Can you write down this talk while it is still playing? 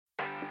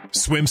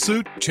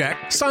Swimsuit? Check.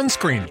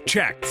 Sunscreen?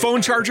 Check. Phone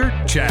charger?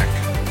 Check.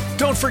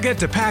 Don't forget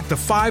to pack the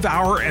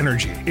 5-Hour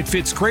Energy. It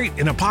fits great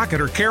in a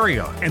pocket or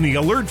carry-on, and the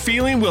alert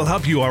feeling will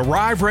help you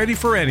arrive ready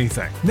for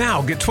anything.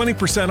 Now get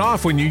 20%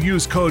 off when you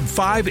use code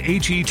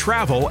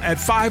 5HETRAVEL at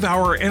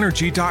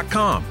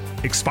 5hourenergy.com.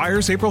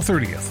 Expires April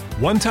 30th.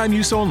 One-time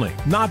use only.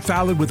 Not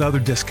valid with other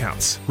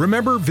discounts.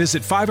 Remember,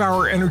 visit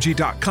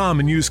 5hourenergy.com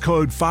and use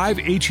code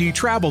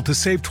 5HETRAVEL to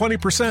save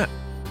 20%.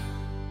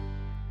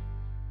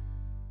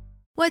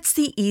 What's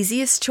the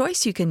easiest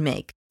choice you can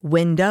make?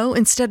 Window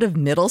instead of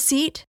middle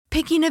seat?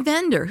 Picking a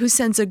vendor who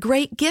sends a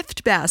great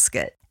gift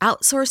basket?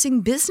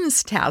 Outsourcing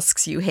business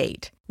tasks you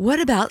hate? What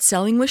about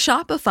selling with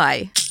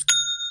Shopify?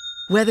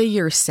 Whether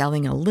you're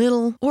selling a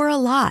little or a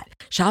lot,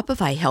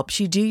 Shopify helps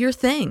you do your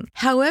thing,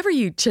 however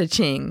you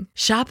cha-ching.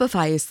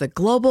 Shopify is the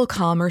global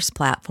commerce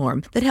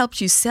platform that helps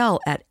you sell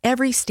at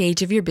every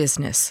stage of your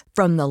business.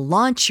 From the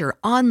launch your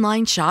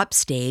online shop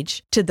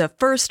stage to the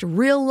first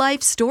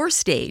real-life store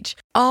stage,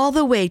 all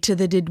the way to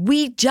the did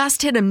we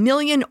just hit a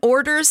million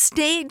orders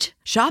stage.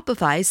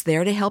 Shopify's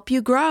there to help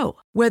you grow.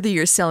 Whether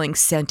you're selling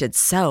scented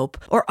soap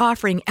or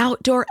offering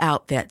outdoor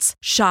outfits,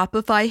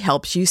 Shopify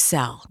helps you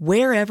sell.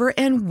 Wherever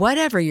and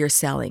whatever you're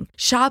selling,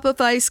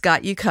 Shopify's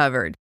got you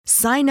covered.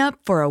 Sign up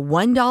for a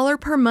 $1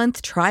 per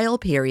month trial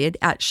period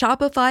at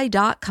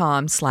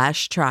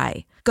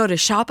shopify.com/try. Go to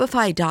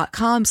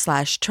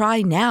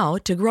shopify.com/try now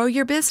to grow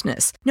your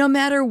business, no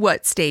matter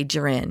what stage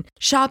you're in.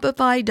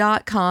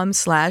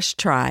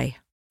 Shopify.com/try.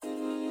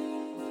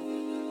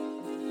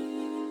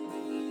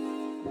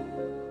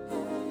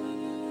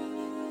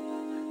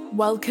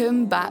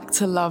 Welcome back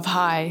to Love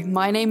High.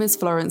 My name is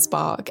Florence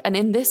Bark, and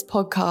in this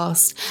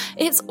podcast,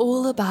 it's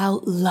all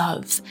about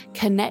love,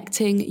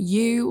 connecting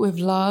you with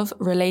love,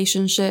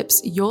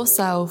 relationships,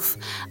 yourself,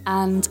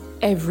 and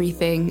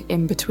everything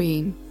in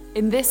between.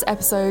 In this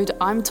episode,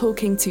 I'm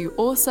talking to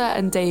Åsa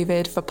and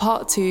David for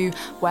part 2,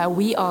 where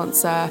we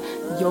answer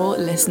your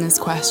listeners'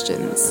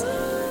 questions.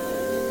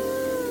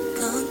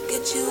 Can't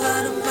get you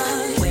out of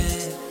my way.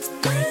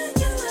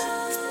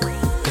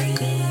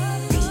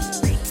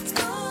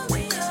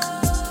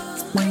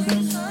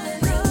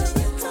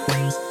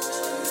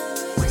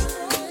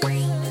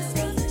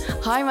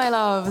 Hi, my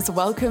loves.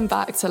 Welcome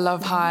back to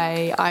Love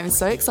High. I'm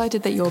so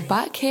excited that you're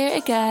back here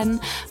again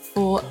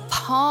for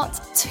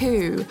part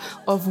 2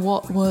 of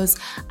what was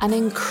an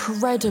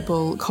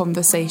incredible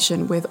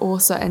conversation with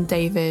Åsa and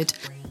David.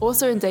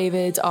 Åsa and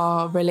David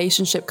are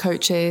relationship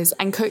coaches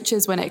and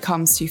coaches when it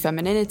comes to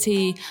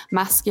femininity,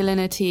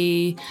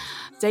 masculinity.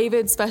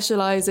 David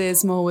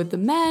specializes more with the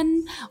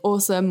men,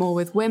 Åsa more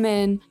with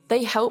women.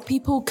 They help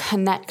people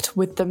connect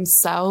with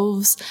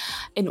themselves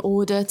in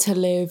order to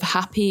live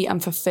happy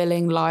and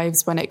fulfilling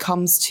lives when it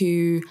comes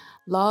to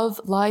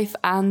love, life,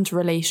 and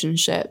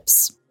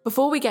relationships.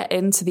 Before we get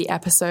into the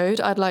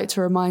episode, I'd like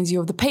to remind you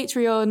of the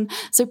Patreon.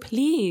 So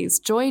please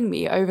join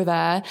me over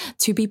there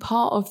to be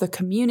part of the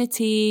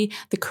community,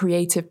 the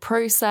creative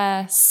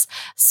process,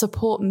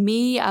 support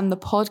me and the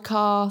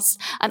podcast,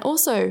 and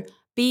also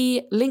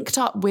be linked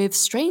up with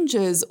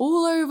strangers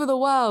all over the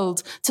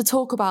world to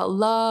talk about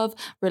love,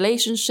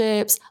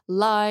 relationships,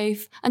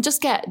 life, and just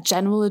get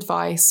general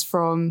advice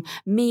from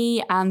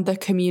me and the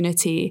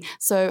community.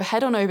 So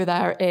head on over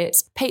there.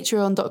 It's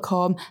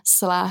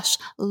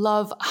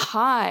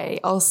patreon.com/lovehigh.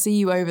 I'll see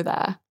you over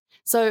there.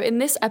 So in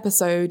this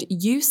episode,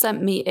 you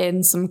sent me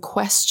in some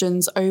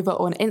questions over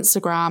on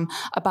Instagram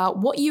about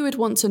what you would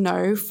want to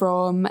know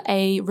from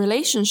a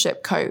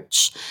relationship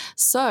coach.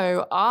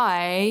 So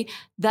I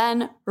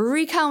then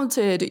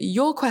recounted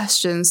your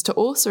questions to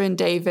Åsa and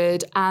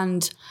David,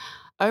 and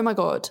oh my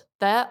God,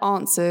 their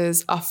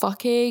answers are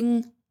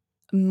fucking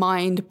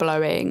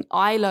mind-blowing.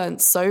 I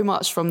learned so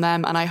much from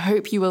them, and I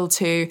hope you will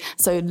too.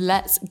 So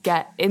let's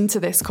get into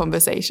this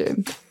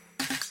conversation.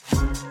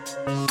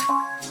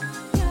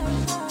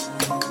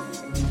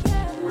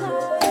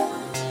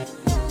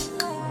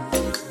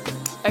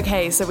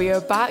 Okay, so we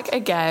are back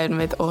again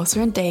with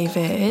Åsa and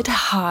David.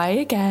 Hi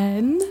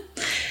again.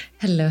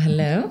 Hello,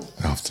 hello.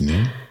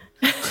 Afternoon.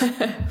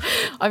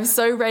 I'm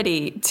so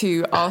ready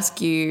to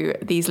ask you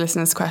these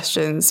listeners'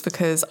 questions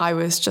because I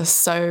was just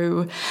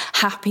so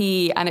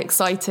happy and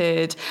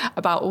excited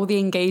about all the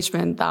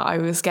engagement that I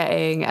was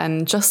getting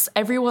and just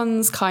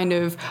everyone's kind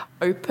of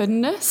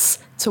openness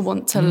to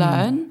want to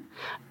learn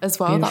as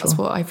well. Beautiful. That's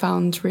what I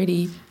found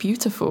really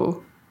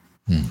beautiful.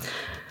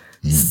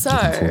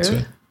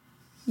 So,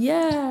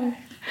 yeah,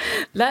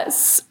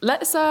 let's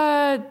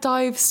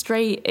dive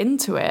straight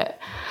into it.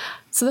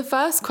 So the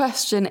first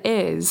question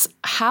is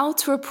how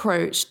to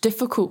approach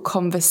difficult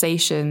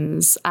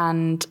conversations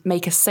and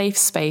make a safe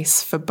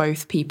space for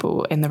both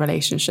people in the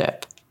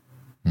relationship.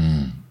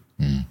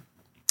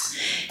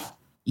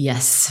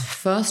 Yes,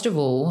 first of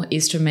all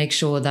is to make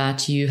sure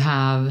that you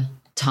have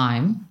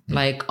time,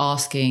 like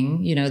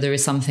asking, there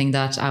is something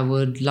that I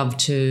would love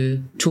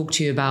to talk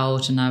to you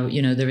about, and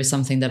there is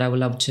something that I would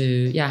love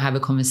to have a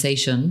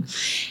conversation.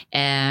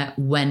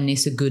 When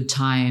is a good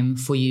time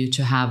for you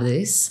to have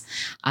this?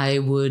 I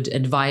would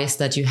advise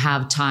that you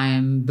have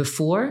time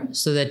before,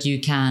 so that you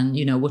can,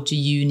 what do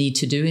you need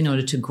to do in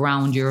order to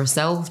ground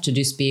yourself, to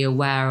just be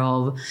aware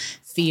of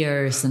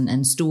fears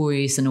and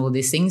stories and all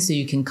these things, so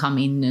you can come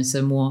in as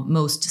a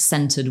most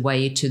centered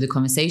way to the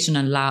conversation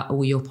and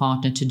allow your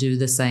partner to do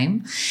the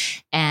same.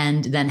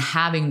 And then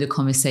having the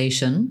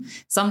conversation,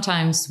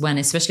 sometimes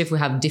especially if we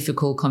have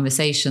difficult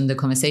conversation, the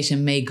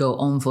conversation may go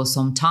on for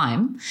some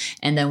time,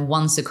 and then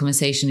once the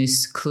conversation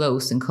is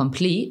closed and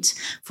complete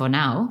for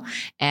now,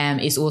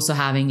 it's also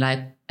having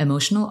like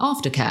emotional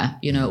aftercare.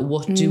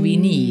 What do we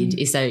need?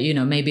 Is there,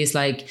 maybe it's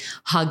like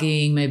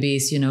hugging, maybe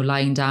it's,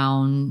 lying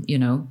down,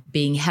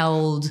 being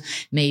held,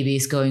 maybe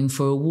it's going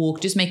for a walk,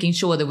 just making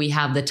sure that we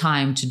have the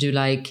time to do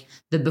like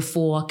the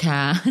before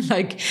care,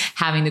 like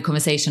having the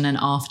conversation and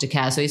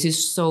aftercare. So it's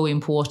just so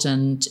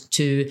important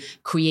to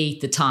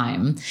create the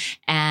time.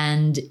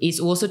 And it's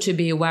also to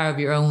be aware of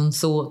your own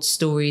thoughts,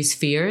 stories,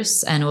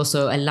 fears, and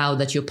also allow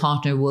that your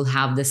partner will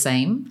have the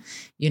same.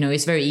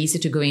 It's very easy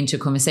to go into a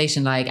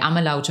conversation like, I'm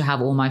allowed to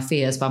have all my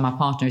fears, but my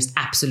partner is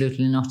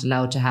absolutely not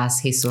allowed to have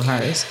his or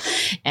hers.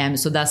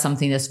 So that's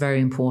something that's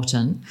very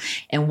important.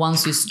 And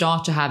once you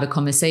start to have a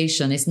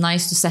conversation, it's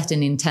nice to set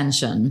an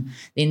intention.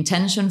 The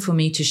intention for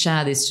me to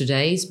share this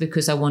today is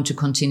because I want to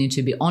continue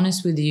to be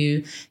honest with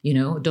you.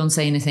 Don't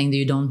say anything that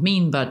you don't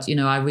mean, but,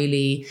 I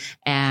really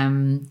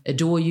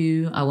adore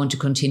you. I want to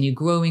continue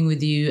growing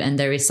with you. And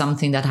there is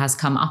something that has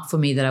come up for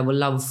me that I would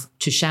love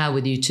to share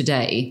with you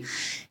today.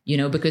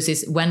 Because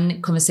it's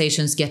when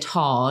conversations get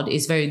hard,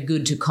 it's very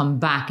good to come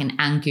back and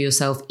anchor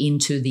yourself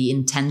into the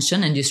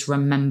intention and just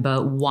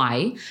remember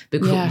why,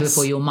 because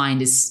before your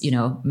mind is,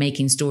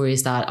 making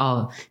stories that,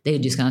 they're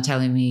just going to tell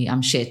me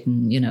I'm shit.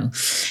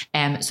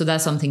 And, so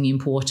that's something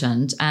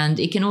important. And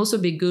it can also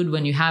be good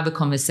when you have a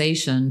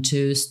conversation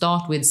to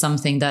start with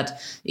something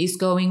that is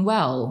going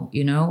well.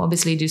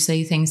 Obviously do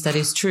say things that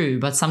is true,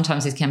 but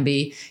sometimes it can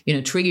be,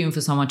 triggering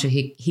for someone to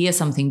hear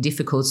something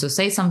difficult. So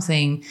say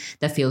something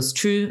that feels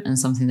true and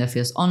something that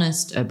feels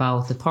honest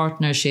about the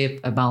partnership,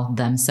 about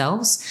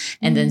themselves,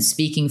 and then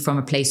speaking from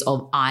a place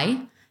of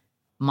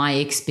my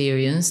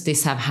experience,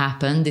 this have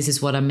happened, this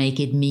is what I make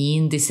it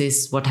mean, this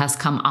is what has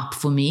come up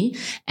for me,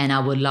 and I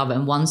would love it.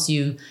 And once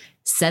you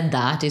said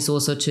that, it's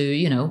also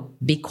to,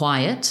 be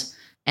quiet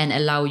and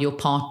allow your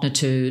partner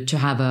to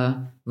have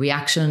a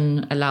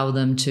reaction, allow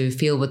them to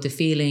feel what they're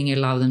feeling,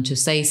 allow them to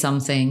say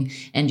something,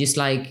 and just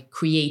like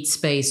create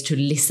space to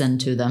listen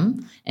to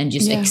them and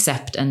just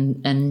accept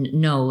and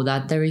know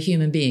that they're a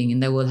human being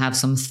and they will have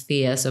some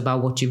fears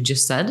about what you've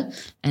just said.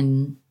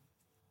 And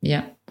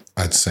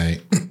I'd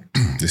say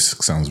this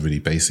sounds really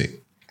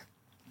basic.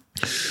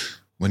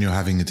 When you're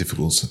having a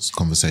difficult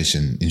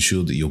conversation,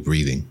 ensure that you're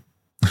breathing.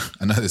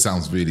 I know this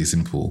sounds really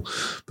simple,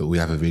 but we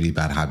have a really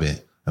bad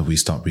habit of we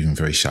start breathing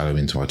very shallow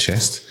into our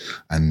chest,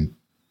 and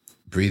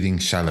breathing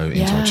shallow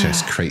into our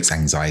chest creates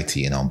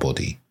anxiety in our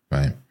body,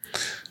 right?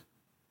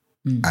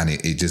 And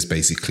it just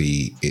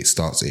basically,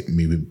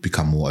 we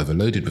become more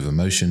overloaded with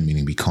emotion,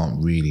 meaning we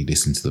can't really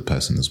listen to the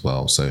person as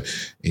well. So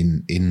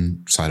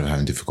inside of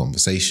having a difficult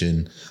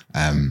conversation,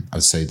 I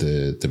would say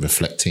the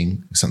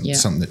reflecting,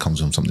 something that comes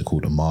from something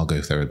called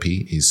imago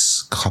therapy,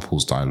 is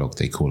couples dialogue,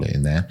 they call it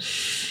in there.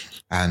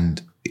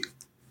 And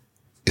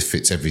it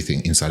fits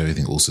everything, inside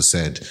everything also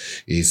said,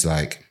 is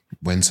like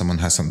when someone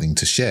has something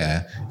to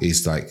share,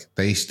 is like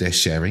they're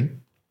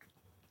sharing,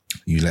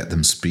 you let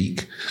them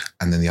speak,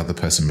 and then the other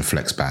person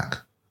reflects back.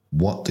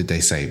 What did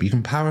they say? You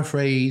can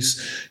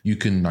paraphrase, you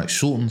can like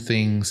shorten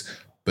things,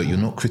 but you're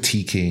not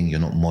critiquing, you're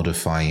not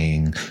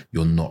modifying,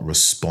 you're not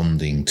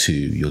responding to,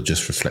 you're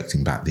just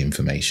reflecting back the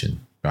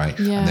information. Right.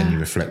 Yeah. And then you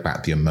reflect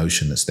back the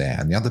emotion that's there.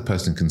 And the other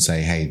person can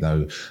say, hey,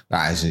 though,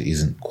 that actually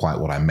isn't quite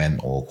what I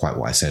meant, or quite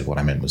what I said. What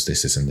I meant was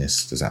this, and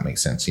this. Does that make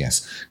sense?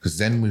 Yes. Because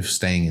then we're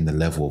staying in the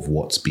level of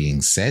what's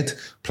being said,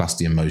 plus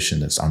the emotion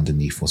that's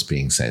underneath what's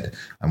being said.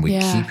 And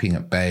we're keeping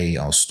at bay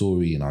our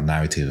story and our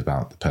narrative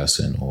about the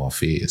person or our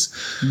fears.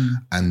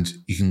 And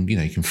you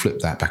can flip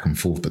that back and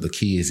forth. But the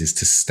key is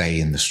to stay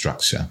in the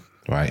structure.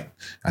 Right.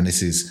 And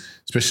this is,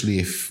 especially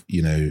if,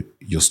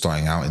 you're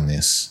starting out in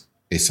this,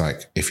 it's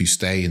like if you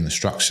stay in the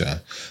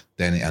structure,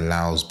 then it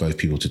allows both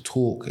people to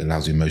talk, it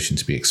allows the emotion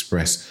to be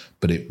expressed,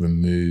 but it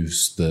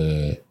removes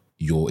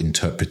your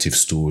interpretive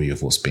story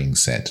of what's being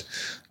said.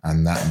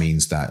 And that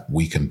means that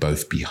we can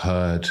both be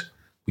heard,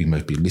 we can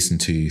both be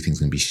listened to, things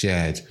can be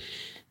shared.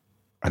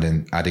 And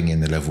then adding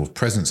in the level of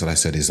presence that I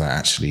said is like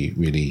actually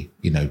really,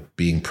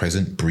 being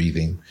present,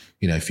 breathing.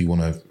 If you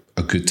want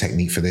a good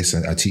technique for this,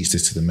 I teach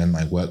this to the men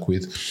I work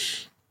with.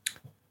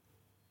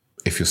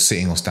 If you're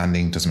sitting or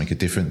standing, doesn't make a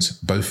difference.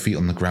 Both feet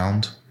on the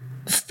ground,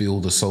 feel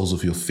the soles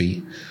of your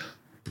feet.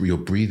 You're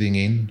breathing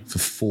in for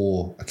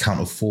 4, a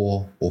count of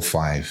 4 or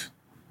 5.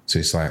 So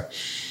it's like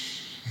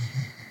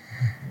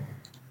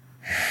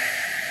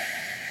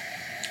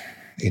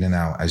in and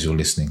out as you're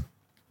listening.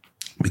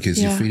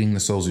 because you're feeling the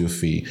soles of your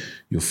feet,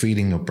 you're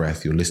feeling your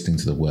breath, you're listening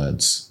to the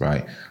words,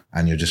 right?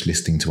 And you're just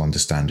listening to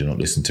understand, you're not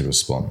listening to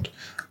respond.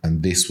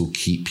 And this will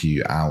keep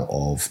you out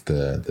of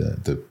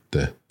the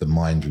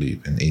mind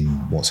loop and in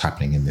what's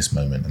happening in this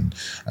moment.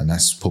 And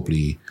that's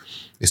probably,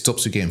 it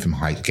stops you getting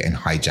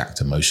hijacked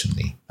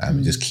emotionally.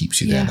 It just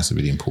keeps you there. And that's a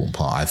really important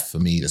part. For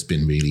me, that's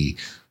been really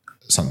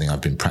something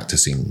I've been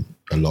practicing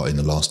a lot in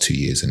the last 2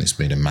 years, and it's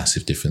made a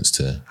massive difference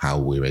to how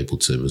we're able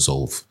to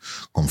resolve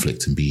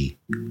conflict and be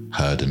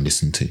heard and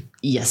listened to.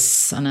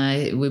 Yes,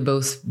 and we're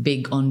both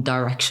big on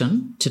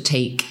direction, to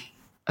take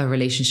a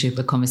relationship,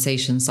 a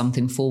conversation,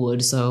 something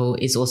forward. So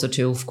it's also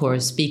to, of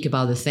course, speak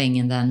about the thing,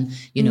 and then,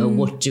 you know,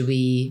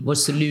 what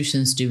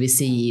solutions do we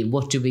see?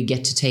 What do we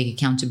get to take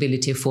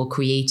accountability for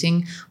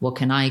creating? What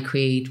can I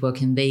create? What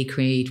can they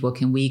create? What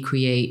can we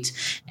create?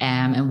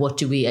 And what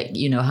do we,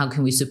 you know, how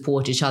can we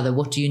support each other?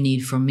 What do you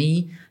need from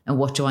me? And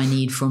what do I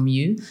need from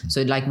you?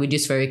 So like, we're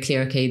just very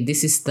clear, okay,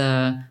 this is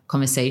the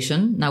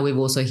conversation. Now we've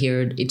also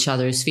heard each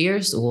other's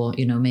fears, or,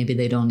 you know, maybe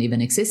they don't even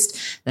exist.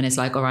 Then it's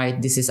like, all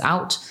right, this is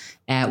out.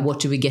 What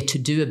do we get to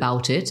do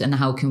about it? And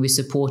how can we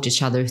support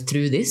each other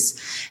through this?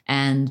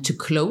 And to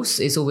close,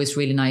 it's always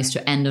really nice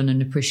to end on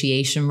an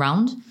appreciation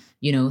round.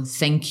 You know,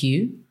 thank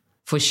you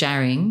for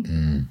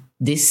sharing.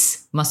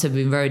 This must have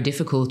been very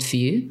difficult for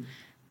you.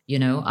 You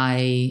know,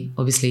 I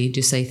obviously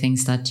do say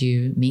things that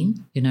you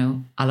mean. You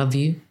know, I love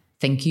you.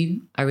 Thank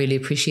you. I really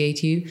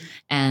appreciate you.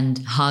 And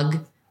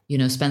hug, you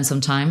know, spend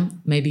some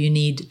time. Maybe you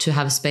need to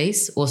have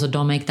space. Also,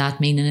 don't make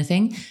that mean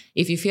anything.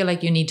 If you feel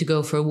like you need to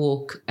go for a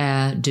walk,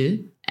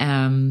 do.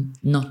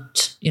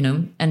 Not, you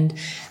know, and,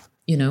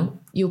 you know,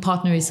 your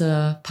partner is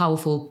a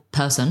powerful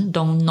person.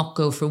 Don't not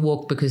go for a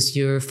walk because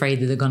you're afraid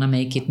that they're going to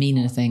make it mean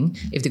anything.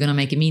 If they're going to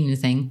make it mean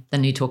anything,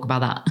 then you talk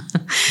about that.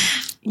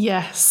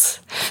 Yes.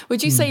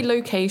 Would you say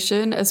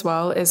location as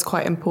well is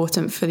quite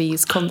important for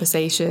these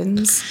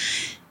conversations?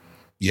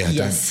 Yeah,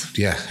 yes.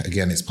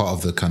 Again, it's part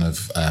of the kind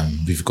of,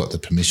 we've got the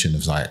permission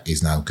of like,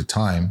 is now a good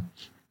time?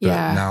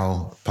 But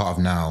now, part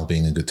of now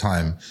being a good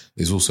time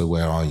is also,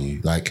 where are you?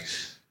 Like,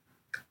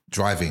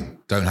 driving,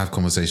 don't have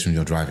conversation when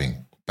you're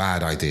driving.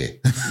 Bad idea.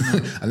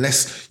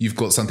 Unless you've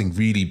got something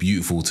really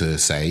beautiful to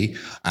say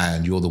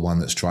and you're the one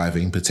that's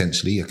driving,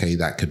 potentially, okay,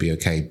 that could be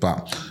okay.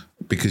 But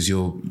because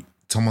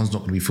someone's not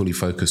going to be fully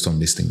focused on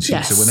listening to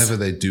you. So whenever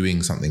they're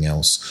doing something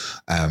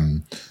else,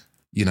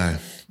 you know,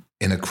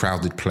 in a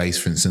crowded place,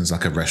 for instance,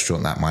 like a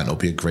restaurant, that might not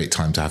be a great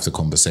time to have the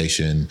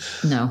conversation.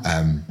 No.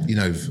 You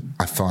know,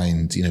 I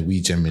find, you know,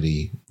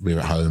 we're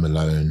at home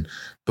alone.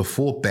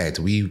 Before bed,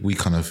 we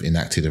kind of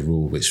enacted a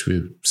rule, which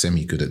we're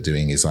semi good at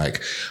doing, is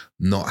like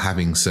not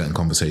having certain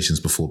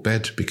conversations before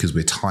bed because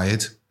we're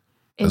tired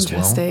as well.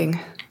 Interesting.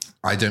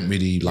 I don't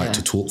really like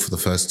to talk for the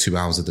first 2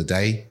 hours of the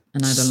day.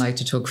 And I don't like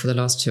to talk for the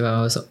last 2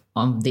 hours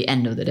on the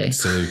end of the day.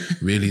 So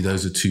really,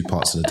 those are 2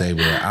 parts of the day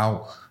where we're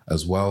out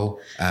as well.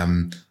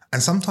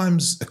 And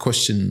sometimes a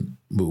question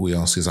that we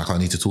ask is like, I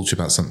need to talk to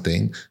you about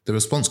something. The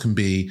response can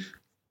be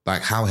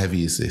like, how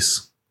heavy is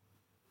this?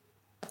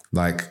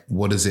 Like,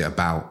 what is it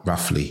about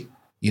roughly?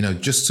 You know,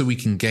 just so we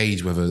can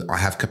gauge whether I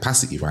have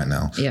capacity right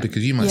now. Yeah.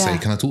 Because you might say,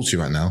 can I talk to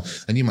you right now?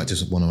 And you might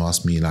just want to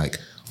ask me like,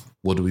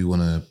 what do we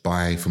want to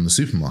buy from the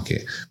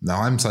supermarket?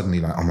 Now I'm suddenly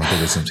like, oh my God,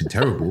 there's something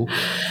terrible.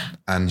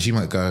 And she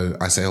might go,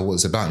 I say, oh,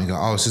 what's it about? And you go,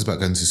 oh, it's just about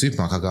going to the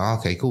supermarket. I go, oh,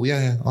 okay, cool.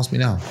 Yeah, ask me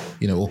now.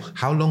 You know, or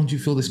how long do you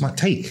feel this might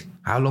take?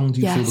 How long do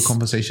you feel the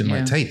conversation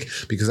might take?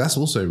 Because that's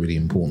also a really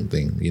important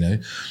thing, you know?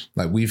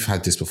 Like, we've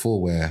had this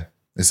before where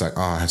it's like,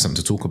 oh, I have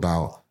something to talk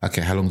about.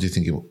 Okay, how long do you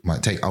think it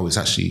might take? Oh, it's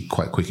actually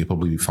quite quick. It'll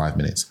probably be 5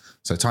 minutes.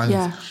 So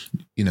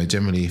you know,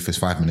 generally if it's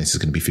 5 minutes,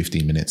 it's going to be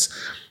 15 minutes.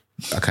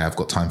 Okay, I've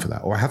got time for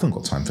that. Or I haven't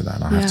got time for that,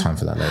 and I have time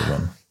for that later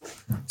on.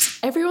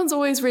 Everyone's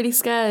always really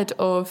scared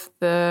of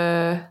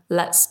the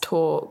let's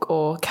talk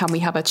or can we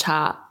have a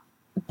chat,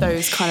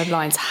 those kind of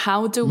lines.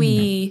 How do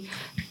we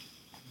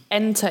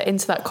enter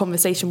into that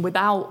conversation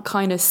without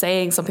kind of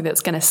saying something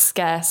that's going to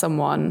scare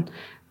someone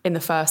in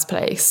the first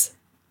place?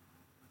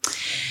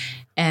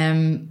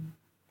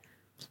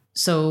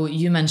 So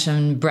you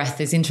mentioned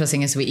breath is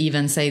interesting, as we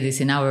even say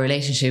this in our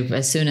relationship.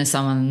 As soon as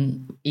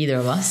either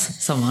of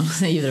us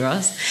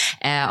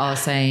are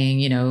saying,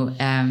 you know,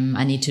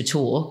 I need to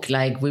talk,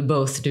 like we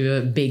both do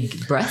a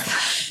big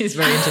breath. It's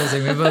very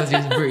interesting. We both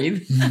just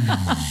breathe.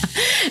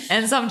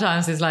 And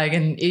sometimes it's like,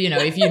 and you know,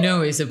 if you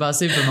know it's about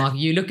supermarket,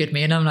 you look at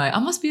me and I'm like, I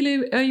must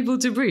be able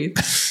to breathe.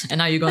 And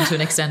now you've gone to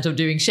an extent of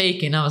doing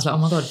shaking. I was like, oh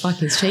my God, fuck,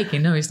 he's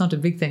shaking. No, it's not a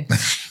big thing.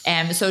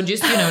 So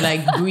just, you know,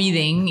 like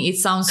breathing, it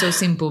sounds so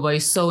simple, but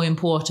it's so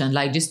important.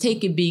 Like just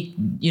take a big,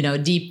 you know,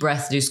 deep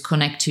breath, just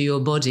connect to your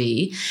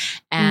body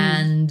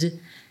and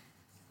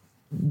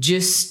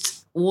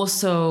just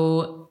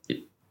also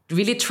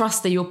really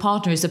trust that your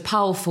partner is a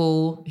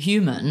powerful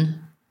human.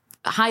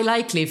 High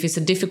likely, if it's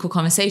a difficult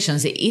conversation,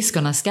 it is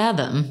going to scare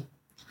them.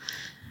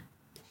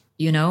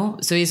 You know,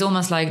 so it's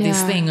almost like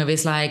this thing of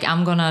it's like,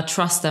 I'm going to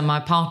trust that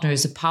my partner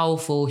is a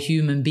powerful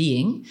human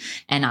being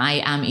and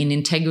I am in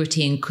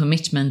integrity and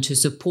commitment to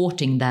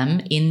supporting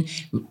them in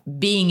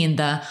being in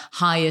the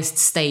highest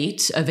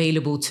state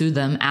available to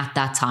them at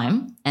that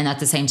time. And at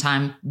the same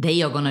time,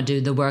 they are going to do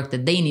the work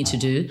that they need to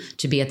do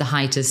to be at the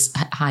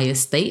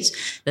highest state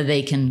that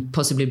they can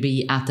possibly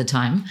be at the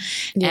time.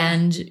 Yeah.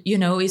 And, you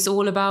know, it's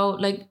all about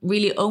like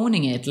really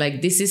owning it.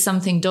 Like, this is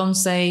something, don't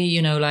say,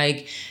 you know,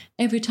 like,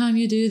 every time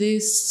you do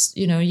this,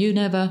 you know, you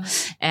never,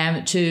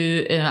 I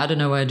don't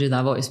know why I do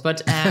that voice,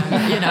 but,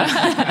 you know,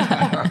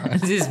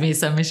 this is me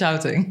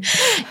shouting.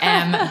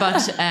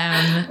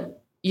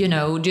 You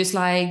know, just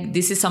like,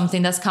 this is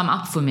something that's come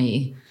up for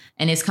me,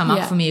 and it's come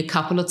up for me a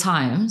couple of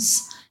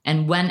times.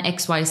 And when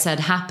XYZ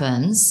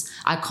happens,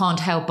 I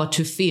can't help but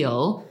to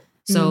feel.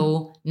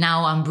 So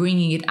now I'm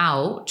bringing it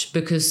out,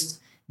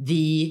 because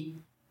the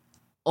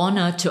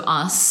honor to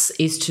us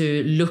is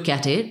to look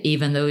at it,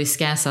 even though it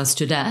scares us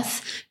to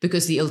death,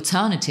 because the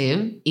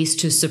alternative is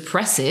to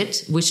suppress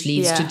it, which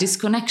leads to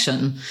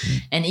disconnection.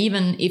 And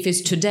even if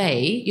it's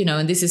today, you know,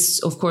 and this is,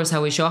 of course,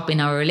 how we show up in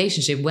our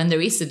relationship, when there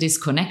is a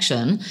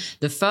disconnection,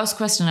 the first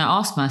question I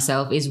ask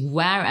myself is,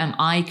 where am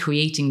I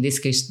creating this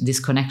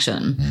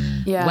disconnection?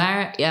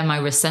 Where am I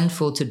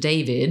resentful to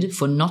David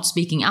for not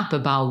speaking up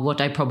about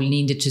what I probably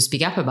needed to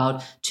speak up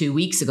about 2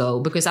 weeks ago?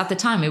 Because at the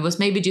time it was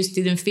maybe just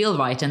didn't feel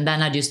right. And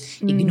then I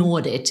just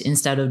ignored it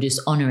instead of just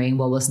honoring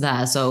what was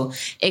there. So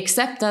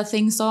accept that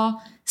things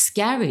are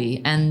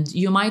scary and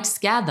you might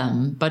scare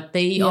them, but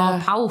they are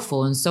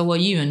powerful, and so are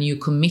you, and you're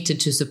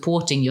committed to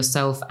supporting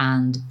yourself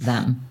and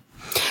them.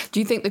 Do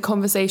you think the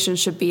conversation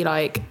should be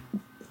like,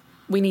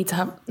 we need to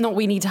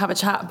have a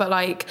chat, but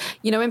like,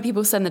 you know, when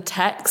people send the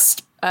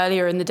text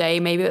earlier in the day,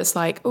 maybe it's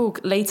like, oh,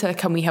 later,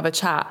 can we have a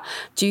chat?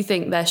 Do you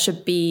think there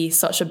should be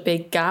such a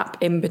big gap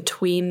in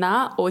between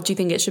that? Or do you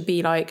think it should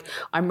be like,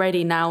 I'm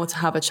ready now to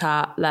have a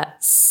chat,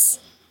 let's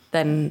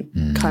then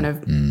kind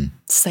of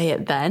say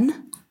it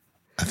then?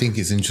 I think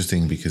it's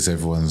interesting because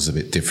everyone's a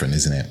bit different,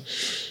 isn't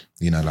it?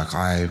 You know, like,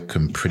 I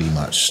can pretty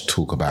much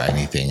talk about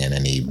anything in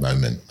any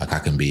moment. Like, I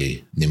can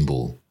be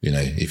nimble, you know,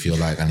 if you're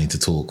like, I need to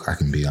talk, I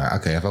can be like,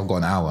 okay, if I've got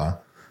an hour,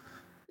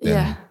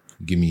 then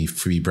give me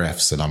 3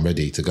 breaths and I'm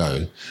ready to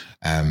go.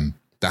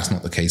 That's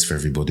not the case for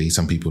everybody.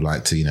 Some people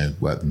like to, you know,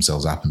 work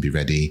themselves up and be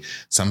ready.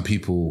 Some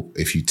people,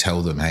 if you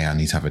tell them, hey, I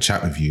need to have a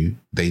chat with you,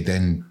 they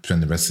then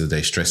spend the rest of the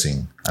day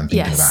stressing and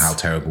thinking about how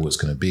terrible it's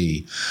going to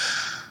be.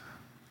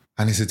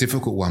 And it's a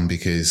difficult one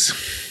because,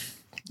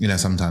 you know,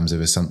 sometimes there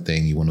is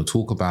something you want to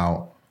talk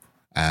about.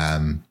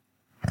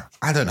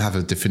 I don't have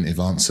a definitive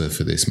answer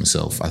for this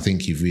myself. I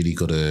think you've really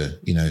got to,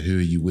 you know, who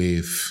are you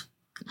with?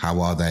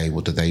 How are they?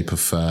 What do they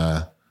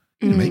prefer?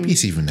 Maybe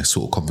it's even a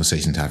sort of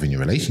conversation to have in your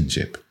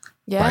relationship.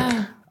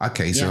 Yeah. Like,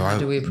 okay, so how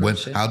do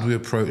we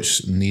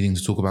approach needing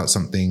to talk about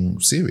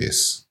something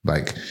serious?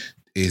 Like,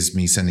 is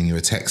me sending you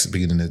a text at the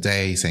beginning of the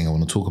day saying I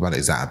want to talk about it,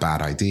 is that a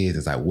bad idea?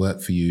 Does that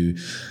work for you?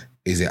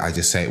 Is it I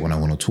just say it when I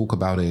want to talk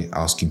about it,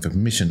 asking for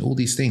permission, all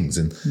these things.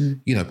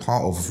 And, you know,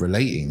 part of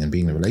relating and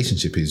being in a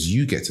relationship is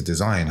you get to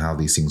design how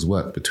these things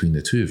work between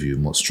the two of you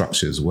and what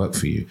structures work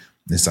for you.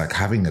 It's like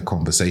having a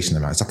conversation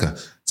about,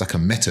 it's like a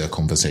meta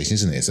conversation,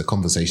 isn't it? It's a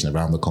conversation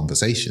around the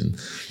conversation.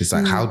 It's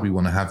like, how do we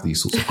want to have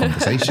these sorts of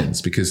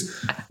conversations?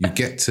 Because you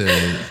get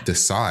to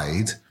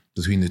decide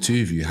between the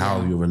two of you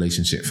how your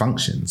relationship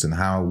functions and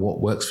what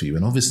works for you.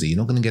 And obviously you're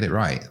not going to get it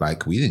right.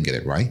 Like, we didn't get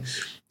it right.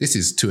 This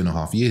is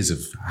 2.5 years of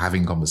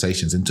having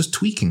conversations and just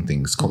tweaking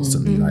things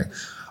constantly. Like,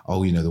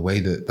 oh, you know, the way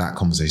that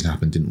conversation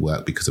happened didn't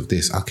work because of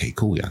this. Okay,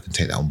 cool. Yeah, I can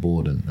take that on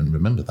board and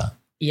remember that.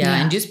 Yeah.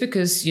 And just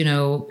because, you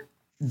know,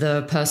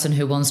 the person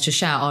who wants to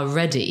share are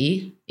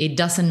ready, it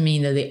doesn't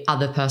mean that the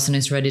other person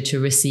is ready to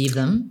receive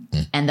them.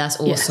 And that's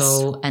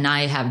also, and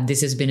this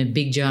has been a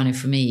big journey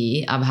for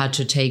me. I've had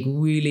to take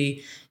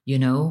really, you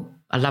know,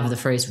 I love the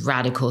phrase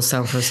radical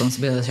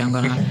self-responsibility. I'm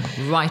going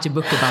to write a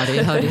book about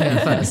it. Heard it here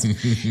first.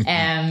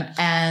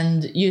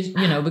 And you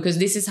know, because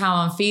this is how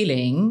I'm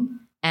feeling.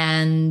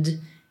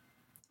 And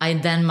I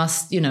then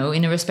must, you know,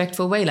 in a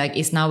respectful way, like,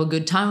 is now a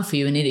good time for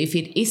you? And if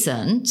it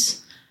isn't,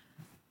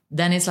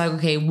 then it's like,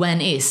 okay, when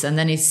is? And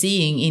then it's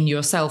seeing in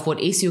yourself, what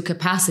is your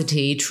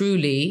capacity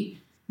truly,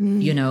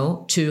 you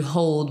know, to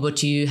hold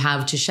what you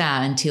have to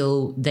share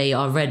until they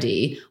are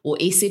ready? Or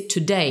is it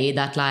today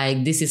that,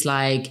 like, this is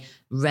like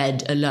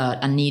red alert,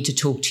 I need to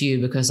talk to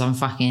you because I'm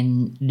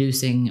fucking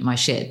losing my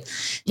shit.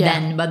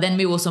 But then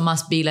we also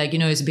must be like, you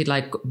know, it's a bit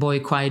like boy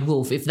cried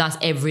wolf. If that's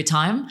every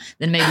time,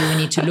 then maybe we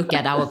need to look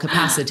at our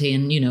capacity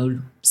and, you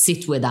know,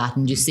 sit with that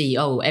and just see,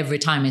 oh, every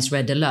time it's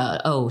red alert,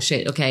 oh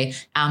shit, okay,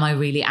 am I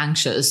really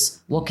anxious?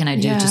 What can I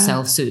do to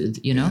self-soothe,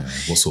 you know?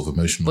 What sort of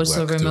emotional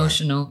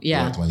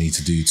what do I need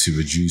to do to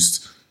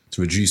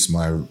reduce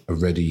my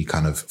already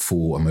kind of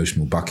full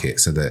emotional bucket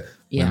so that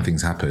when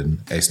things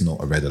happen, it's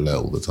not a red alert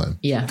all the time.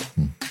 Yeah.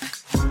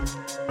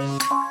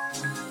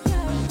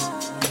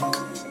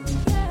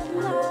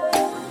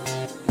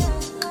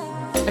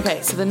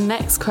 Okay, so the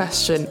next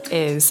question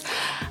is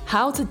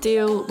how to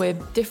deal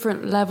with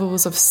different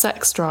levels of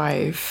sex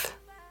drive.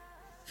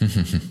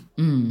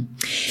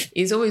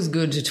 It's always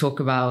good to talk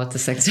about the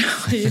sex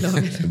drive. You know,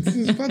 This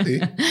is funny.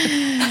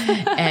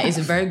 it's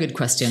a very good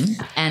question,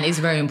 and it's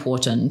very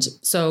important.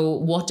 So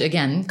what,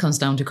 again, comes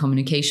down to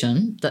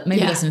communication. That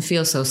maybe doesn't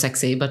feel so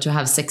sexy, but to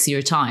have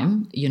sexier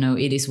time, you know,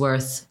 it is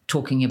worth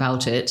talking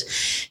about it.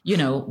 You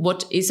know,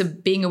 what is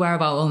being aware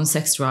of our own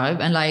sex drive,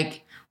 and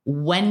like,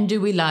 when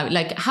do we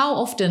like, how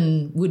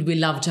often would we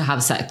love to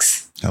have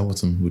sex? How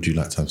often would you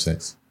like to have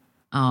sex?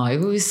 Oh, it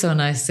would be so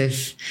nice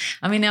if,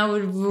 I mean, I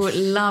would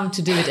love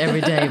to do it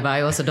every day, but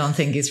I also don't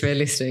think it's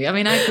realistic. I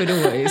mean, I could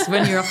always,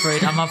 when you're up for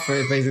it, I'm up for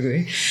it,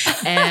 basically.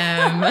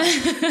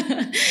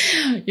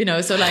 You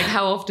know, so like,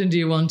 how often do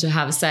you want to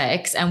have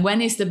sex? And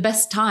when is the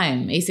best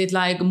time? Is it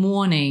like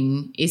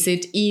morning? Is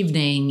it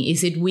evening?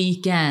 Is it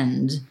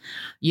weekend?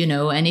 You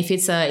know, and if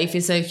it's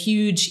a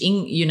huge,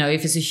 you know,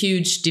 if it's a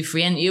huge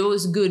difference, it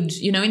was good,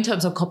 you know, in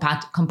terms of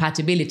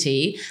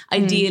compatibility.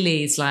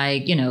 Ideally, it's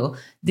like, you know,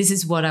 this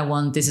is what I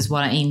want, this is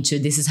what I'm into,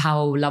 this is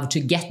how I would love to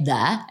get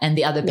there, and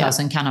the other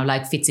person kind of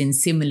like fits in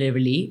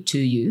similarly to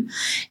you.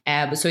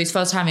 So it's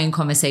first having a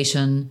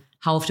conversation.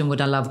 How often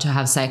would I love to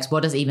have sex?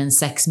 What does even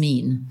sex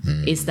mean?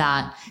 Is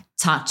that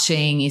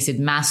touching? Is it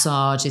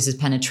massage? Is it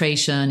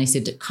penetration? Is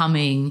it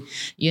coming?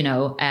 You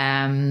know,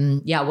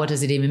 what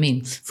does it even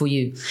mean for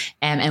you?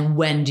 And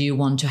when do you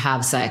want to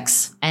have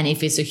sex? And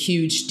if it's a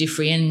huge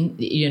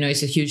difference, you know,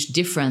 it's a huge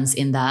difference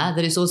in that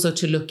is also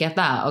to look at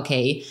that.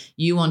 Okay,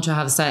 you want to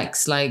have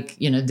sex, like,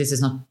 you know, this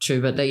is not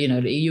true, but you know,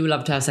 you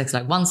love to have sex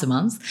like once a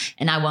month,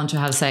 and I want to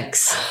have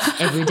sex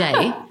every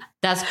day.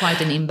 That's quite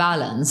an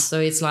imbalance.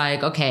 So it's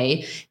like,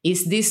 okay,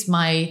 is this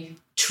my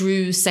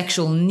true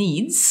sexual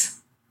needs?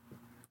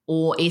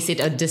 Or is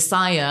it a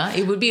desire?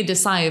 It would be a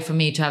desire for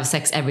me to have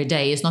sex every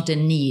day. It's not a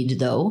need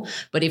though.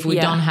 But if we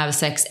don't have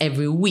sex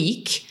every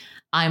week,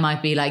 I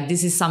might be like,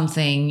 this is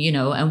something, you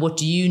know, and what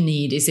do you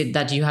need? Is it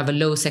that you have a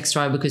low sex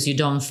drive because you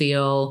don't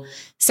feel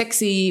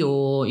sexy,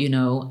 or, you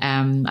know,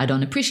 I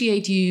don't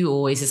appreciate you?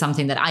 Or is it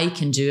something that I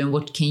can do, and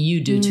what can you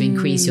do to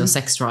increase your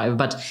sex drive?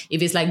 But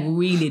if it's like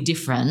really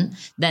different,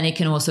 then it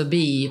can also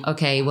be,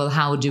 okay, well,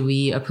 how do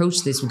we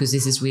approach this? Because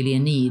this is really a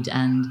need,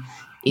 and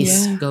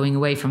is going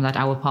away from that,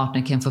 our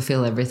partner can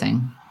fulfill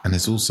everything. And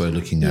it's also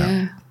looking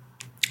at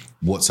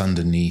what's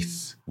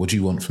underneath. What do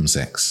you want from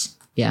sex?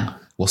 Yeah.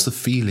 What's the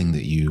feeling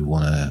that you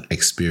want to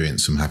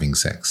experience from having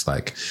sex?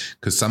 Like,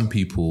 because some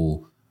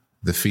people,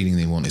 the feeling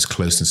they want is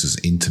closeness, is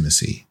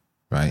intimacy,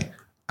 right?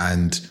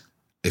 And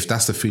if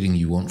that's the feeling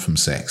you want from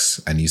sex,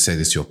 and you say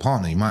this to your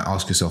partner, you might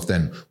ask yourself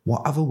then,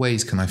 what other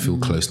ways can I feel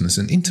closeness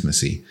and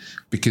intimacy?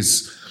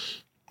 Because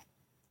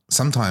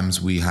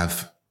sometimes we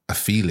have a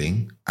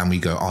feeling and we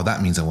go, oh,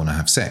 that means I want to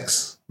have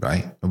sex,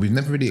 right? And we've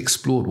never really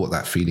explored what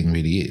that feeling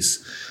really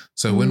is.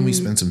 So when we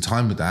spend some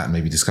time with that, and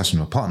maybe discussion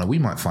with a partner, we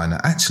might find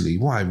that actually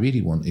what I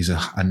really want is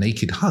a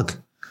naked hug.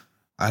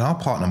 And our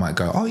partner might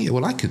go, oh yeah,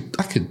 well, I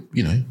could,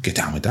 you know, get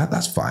down with that.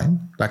 That's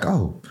fine. Like,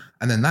 oh,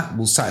 and then that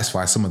will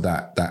satisfy some of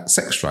that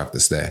sex drive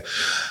that's there.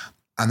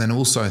 And then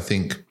also I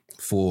think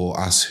for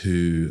us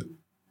who,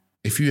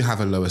 if you have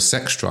a lower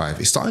sex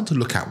drive, it's starting to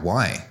look at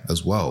why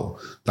as well.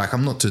 Like,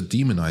 I'm not to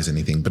demonize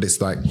anything, but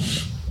it's like,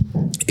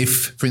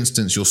 if, for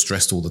instance, you're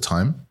stressed all the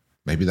time,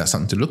 maybe that's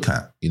something to look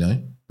at, you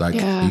know? Like,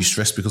 are you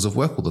stressed because of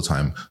work all the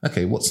time?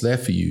 Okay, what's there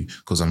for you?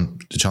 Because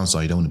the chances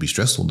are you don't want to be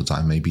stressed all the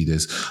time. Maybe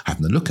there's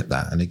having a look at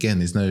that. And again,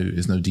 there's no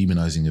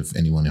demonizing of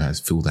anyone who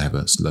feel they have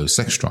a low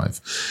sex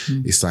drive.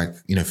 It's like,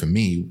 you know, for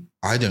me,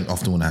 I don't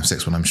often want to have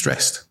sex when I'm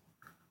stressed.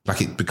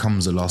 Like, it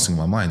becomes a last thing in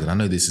my mind. And I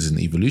know this is an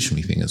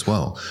evolutionary thing as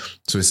well.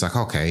 So it's like,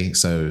 okay,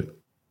 so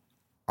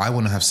I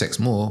want to have sex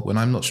more when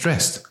I'm not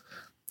stressed.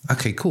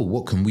 Okay, cool.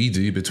 What can we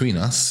do between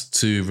us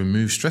to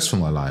remove stress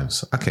from our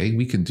lives? Okay,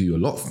 we can do a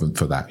lot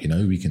for that. You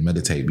know, we can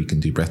meditate, we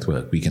can do breath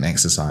work, we can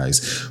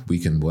exercise, we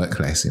can work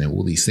less, you know,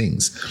 all these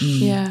things.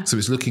 Yeah. So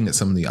it's looking at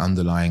some of the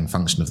underlying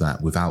function of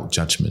that without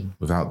judgment,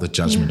 without the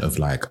judgment of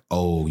like,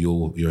 oh,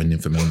 you're a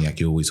nymphomaniac,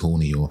 you're always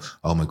horny, or,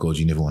 oh my God,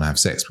 you never want to have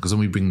sex. Because when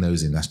we bring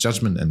those in, that's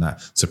judgment, and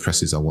that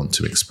suppresses our want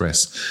to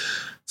express.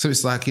 So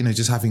it's like, you know,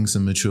 just having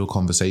some mature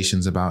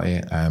conversations about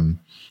it.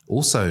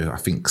 Also, I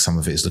think some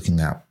of it is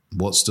looking at,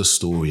 what's the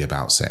story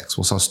about sex?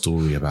 What's our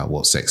story about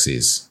what sex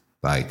is?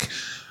 Like,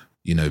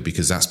 you know,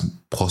 because that's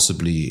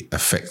possibly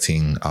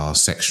affecting our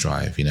sex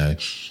drive, you know,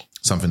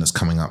 something that's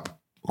coming up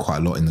quite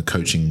a lot in the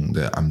coaching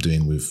that I'm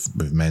doing with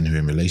men who are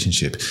in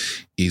relationship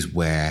is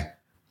where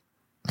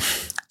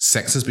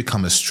sex has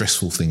become a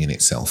stressful thing in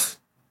itself.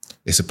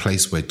 It's a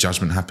place where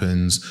judgment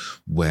happens,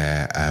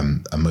 where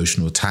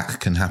emotional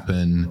attack can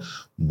happen,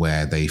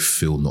 where they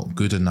feel not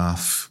good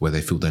enough, where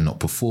they feel they're not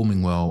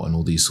performing well, and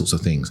all these sorts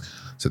of things.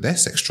 So their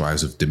sex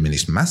drives have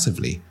diminished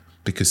massively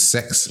because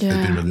sex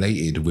has been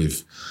related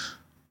with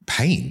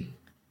pain,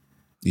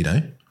 you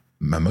know,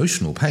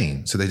 emotional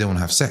pain. So they don't want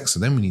to have sex. So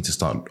then we need to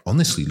start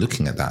honestly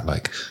looking at that.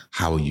 Like,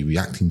 how are you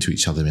reacting to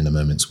each other in the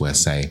moments where,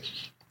 say,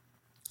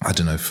 I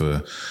don't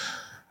know,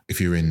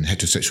 if you're in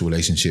heterosexual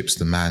relationships,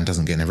 the man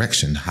doesn't get an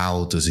erection.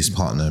 How does his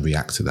partner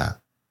react to that?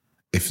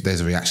 If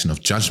there's a reaction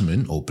of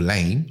judgment or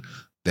blame,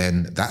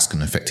 then that's going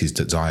to affect his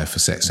desire for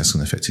sex. That's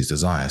going to affect his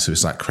desire. So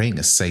it's like creating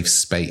a safe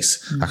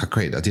space. Like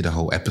I did a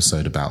whole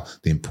episode about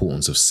the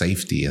importance of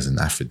safety as an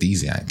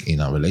aphrodisiac in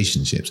our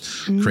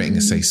relationships, creating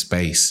a safe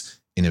space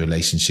in a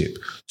relationship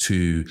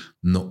to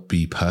not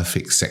be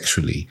perfect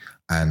sexually,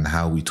 and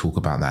how we talk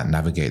about that,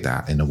 navigate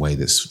that in a way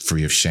that's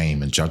free of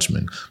shame and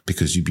judgment,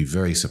 because you'd be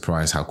very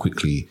surprised how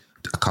quickly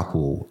a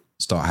couple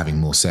start having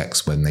more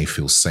sex when they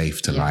feel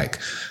safe to like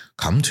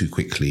come too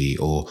quickly,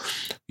 or,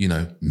 you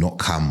know, not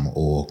come,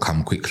 or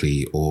come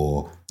quickly,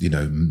 or, you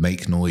know,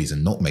 make noise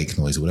and not make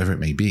noise, or whatever it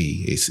may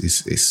be.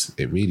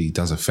 It really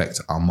does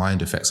affect our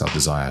mind, affects our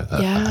desire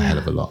a hell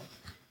of a lot.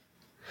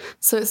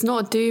 So it's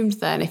not doomed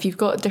then. If you've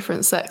got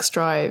different sex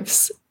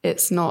drives,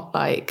 it's not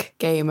like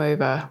game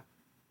over.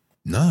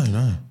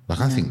 No. Like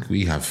I think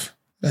we have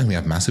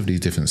massively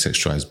different sex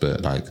drives,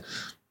 but like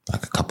a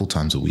couple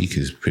times a week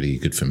is pretty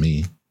good for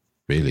me,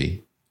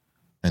 really.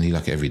 And you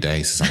like it every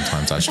day. So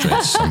sometimes I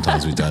stretch,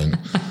 sometimes we don't.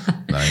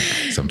 Like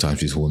sometimes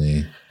she's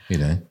horny, you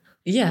know.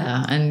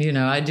 Yeah. And, you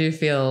know, I do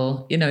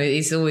feel, you know,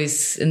 it's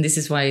always, and this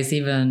is why it's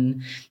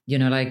even, you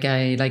know, like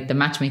the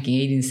matchmaking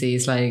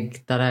agencies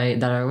like that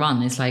I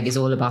run, it's like, it's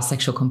all about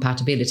sexual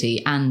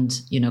compatibility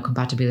and, you know,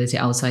 compatibility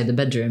outside the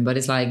bedroom. But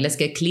it's like, let's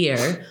get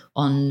clear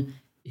on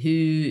who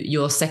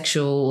your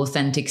sexual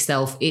authentic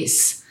self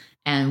is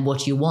and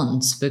what you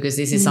want, because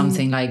this is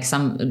something like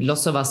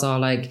lots of us are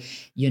like,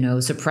 you know,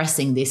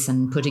 suppressing this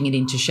and putting it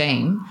into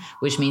shame,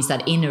 which means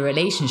that in a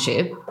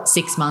relationship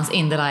 6 months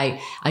in, that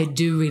I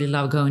do really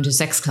love going to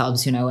sex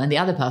clubs, you know, and the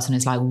other person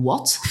is like,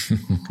 what?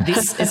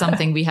 This is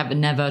something we have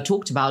never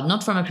talked about,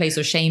 not from a place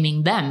of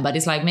shaming them, but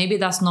it's like, maybe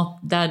that's not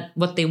that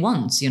what they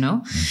want, you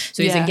know?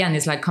 So it's again,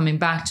 it's like coming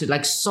back to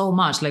like so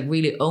much, like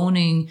really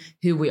owning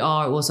who we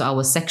are, also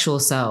our sexual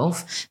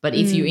self. But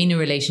if you're in a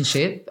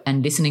relationship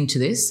and listening to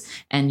this,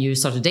 and you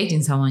started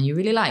dating someone you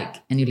really like,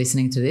 and you're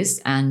listening to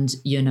this, and,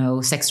 you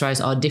know, sex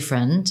drives are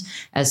different,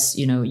 as,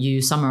 you know,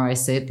 you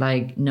summarize it,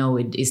 like, no,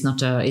 it's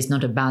not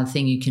a bad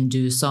thing. You can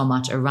do so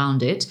much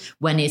around it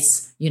when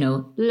it's, you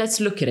know, let's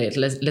look at it.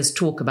 Let's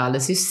talk about it.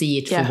 Let's just see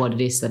it for what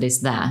it is that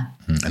is there.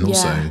 And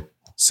also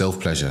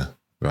self-pleasure,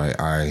 right?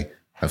 I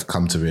have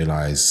come to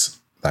realize,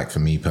 like for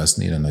me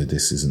personally, I know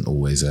this isn't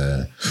always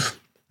a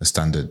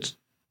standard,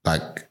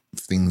 like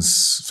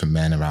things for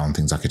men around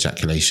things like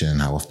ejaculation,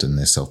 how often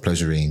they're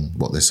self-pleasuring,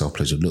 what their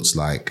self-pleasure looks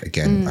like.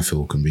 Again, I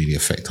feel can really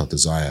affect our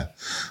desire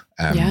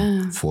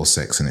for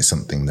sex. And it's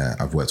something that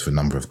I've worked with a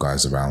number of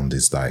guys around,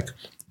 is like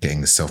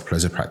getting the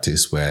self-pleasure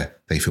practice where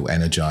they feel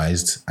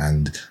energized,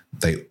 and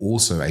they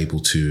also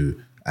able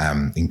to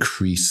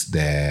increase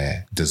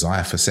their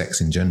desire for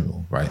sex in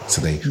general, right?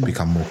 So they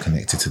become more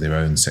connected to their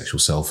own sexual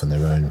self and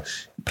their own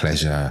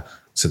pleasure.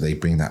 So they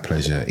bring that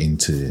pleasure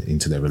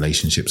into their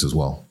relationships as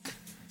well.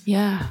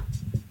 Yeah.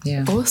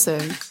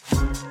 Awesome.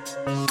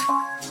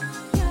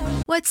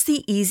 What's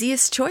the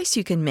easiest choice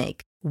you can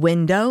make?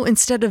 Window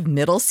instead of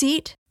middle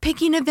seat?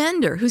 Picking a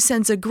vendor who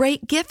sends a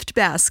great gift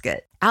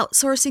basket?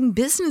 Outsourcing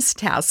business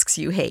tasks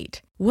you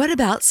hate? What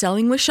about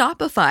selling with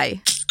Shopify?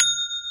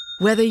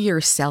 Whether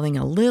you're selling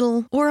a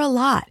little or a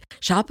lot,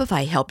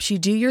 Shopify helps you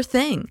do your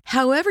thing,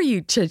 however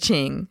you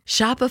cha-ching.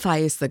 Shopify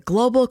is the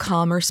global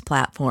commerce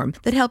platform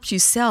that helps you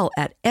sell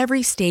at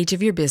every stage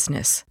of your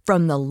business.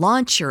 From the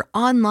launch your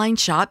online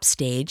shop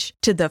stage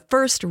to the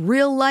first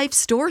real-life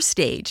store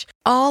stage,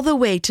 all the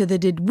way to the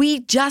did we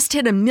just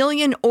hit 1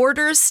 million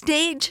orders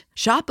stage.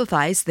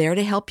 Shopify's there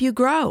to help you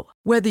grow.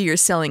 Whether you're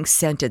selling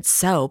scented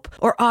soap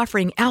or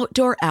offering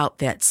outdoor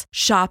outfits,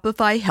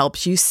 Shopify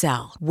helps you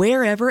sell.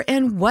 Wherever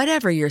and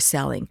whatever you're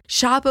selling,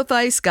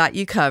 Shopify's got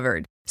you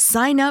covered.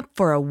 Sign up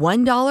for a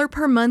 $1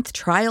 per month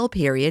trial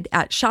period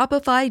at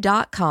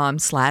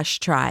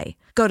shopify.com/try.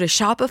 Go to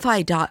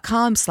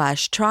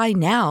shopify.com/try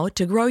now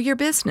to grow your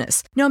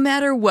business, no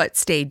matter what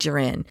stage you're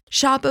in.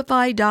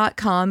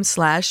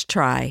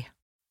 Shopify.com/try.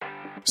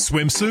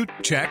 Swimsuit?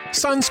 Check.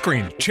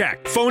 Sunscreen?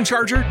 Check. Phone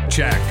charger?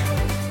 Check.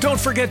 Don't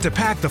forget to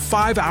pack the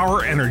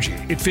 5-Hour Energy.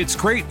 It fits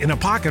great in a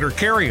pocket or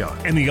carry-on,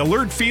 and the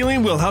alert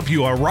feeling will help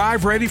you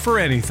arrive ready for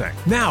anything.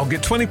 Now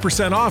get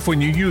 20% off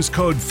when you use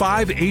code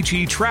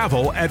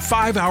 5HETRAVEL at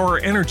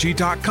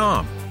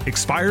 5hourenergy.com.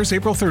 Expires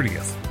April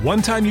 30th.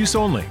 One-time use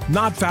only.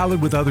 Not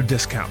valid with other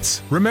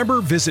discounts. Remember,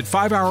 visit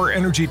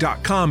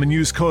 5hourenergy.com and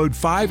use code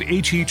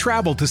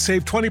 5HETRAVEL to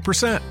save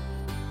 20%.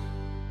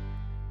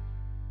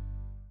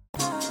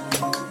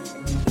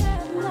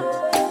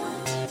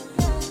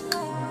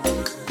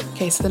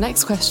 Okay, so the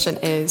next question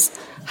is,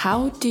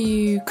 how do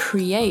you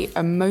create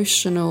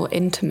emotional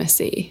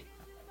intimacy?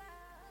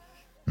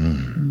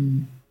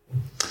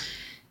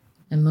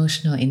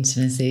 Emotional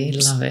intimacy,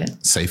 love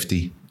it.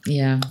 Safety.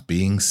 Yeah.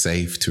 Being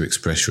safe to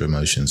express your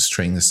emotions,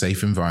 creating a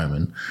safe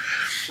environment.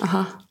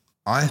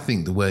 I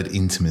think the word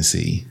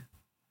intimacy,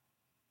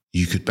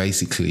 you could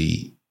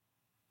basically,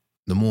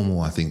 the more and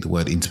more I think the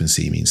word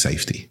intimacy means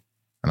safety.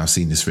 And I've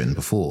seen this written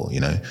before, you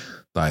know,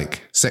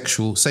 like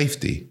sexual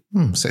safety,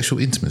 sexual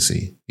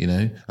intimacy, you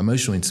know,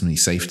 emotional intimacy,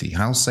 safety.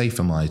 How safe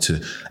am I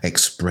to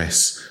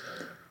express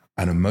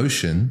an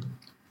emotion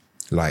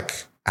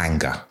like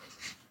anger?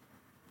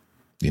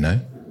 you know?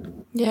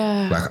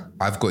 Yeah. Like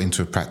I've got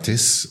into a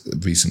practice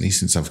recently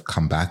since I've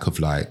come back of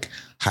like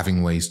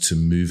having ways to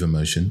move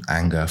emotion,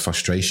 anger,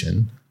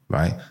 frustration,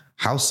 right?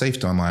 How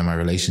safe am I in my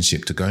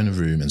relationship to go in a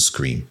room and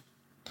scream?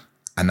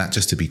 And that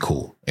just to be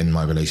cool in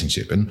my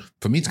relationship. And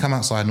for me to come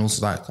outside and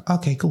also like,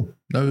 okay, cool.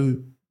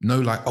 No,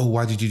 like, oh,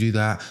 why did you do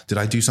that? Did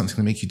I do something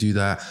to make you do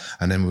that?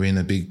 And then we're in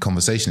a big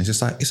conversation. It's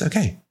just like, it's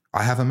okay.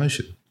 I have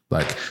emotion.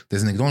 Like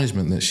there's an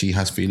acknowledgement that she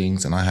has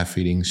feelings and I have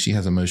feelings. She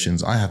has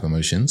emotions. I have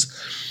emotions.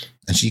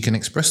 And she can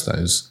express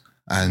those.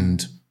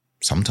 And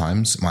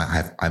sometimes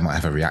I might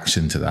have a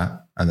reaction to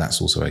that. And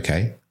that's also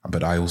okay.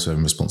 But I also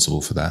am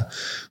responsible for that.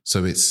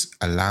 So it's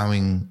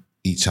allowing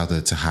each other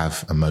to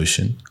have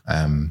emotion,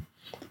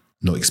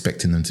 not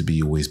expecting them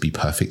to always be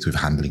perfect with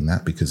handling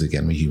that, because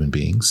again, we're human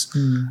beings.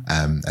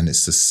 And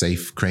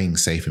it's creating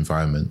safe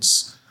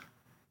environments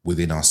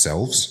within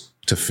ourselves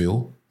to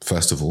feel,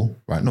 first of all,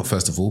 right? Not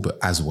first of all, but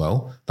as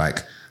well.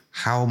 Like,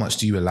 how much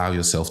do you allow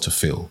yourself to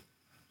feel?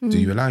 Do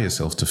you allow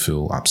yourself to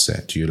feel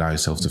upset? Do you allow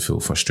yourself to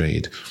feel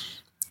frustrated?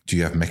 Do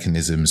you have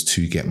mechanisms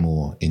to get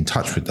more in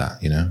touch with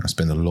that? You know, I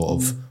spend a lot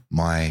of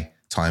my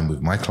time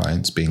with my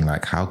clients being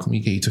like, how can we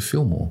get you to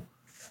feel more?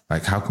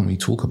 Like, how can we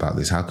talk about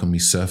this? How can we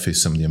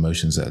surface some of the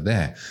emotions that are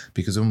there?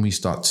 Because when we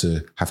start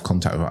to have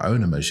contact with our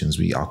own emotions,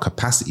 our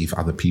capacity for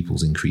other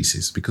people's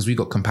increases, because we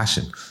got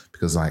compassion.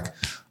 Because like,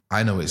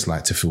 I know what it's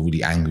like to feel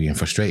really angry and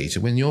frustrated.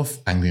 So when you're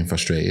angry and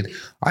frustrated,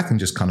 I can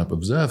just kind of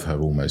observe her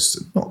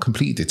almost, not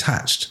completely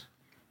detached,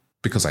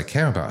 because I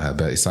care about her,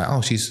 but it's like,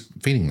 oh, she's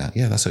feeling that.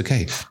 Yeah, that's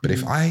okay. But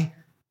if I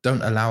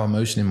don't allow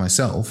emotion in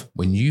myself,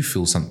 when you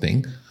feel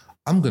something,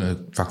 I'm going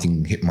to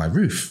fucking hit my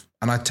roof.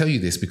 And I tell you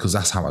this because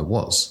that's how I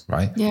was,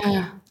 right?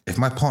 Yeah. If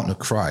my partner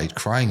cried,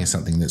 crying is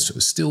something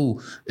that's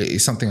still,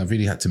 it's something I've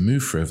really had to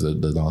move through over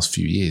the last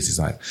few years. It's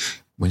like,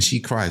 when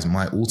she cries,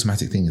 my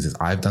automatic thing is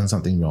I've done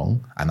something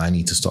wrong and I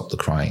need to stop the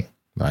crying,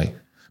 right?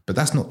 But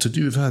that's not to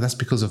do with her. That's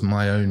because of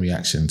my own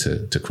reaction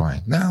to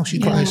crying. Now she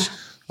cries,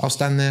 I'll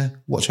stand there,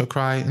 watch her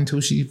cry until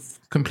she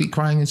complete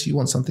crying and she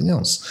wants something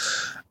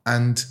else.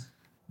 And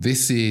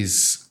this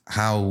is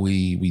how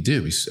we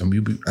do.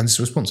 And it's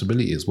a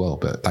responsibility as well,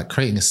 but like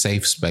creating a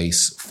safe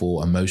space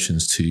for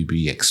emotions to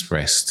be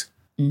expressed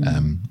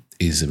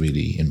is a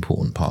really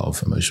important part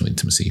of emotional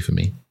intimacy for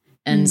me.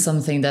 And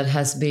something that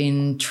has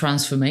been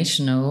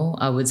transformational,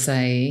 I would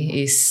say,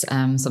 is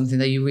something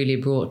that you really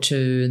brought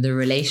to the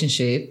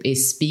relationship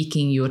is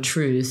speaking your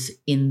truth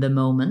in the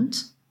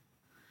moment.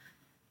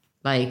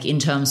 Like in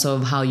terms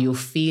of how you're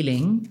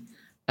feeling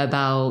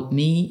about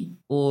me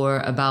or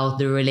about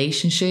the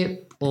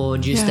relationship, or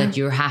just that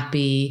you're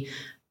happy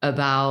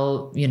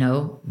about, you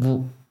know,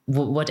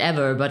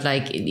 whatever. But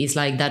like, it's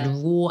like that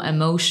raw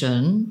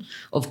emotion,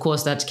 of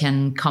course, that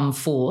can come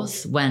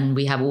forth when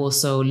we have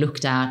also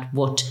looked at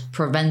what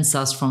prevents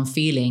us from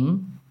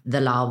feeling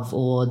the love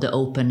or the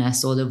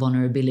openness or the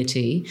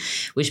vulnerability,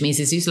 which means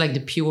it's just like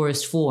the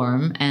purest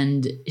form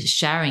and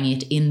sharing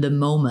it in the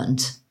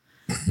moment.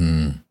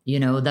 You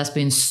know, that's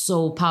been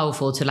so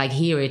powerful to like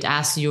hear it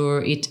as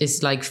it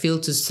is like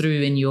filters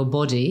through in your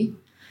body.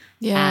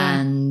 Yeah.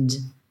 And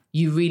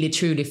you really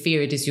truly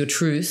feel it is your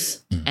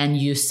truth and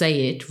you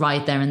say it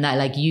right there and that,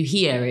 like you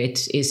hear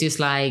it. It's just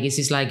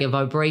like a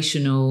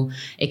vibrational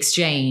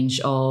exchange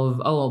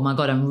of, oh my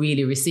God, I'm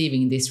really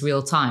receiving this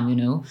real time, you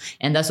know?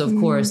 And that's, of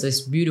course,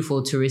 it's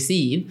beautiful to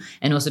receive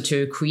and also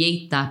to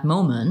create that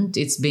moment.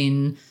 It's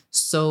been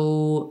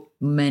so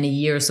many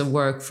years of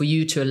work for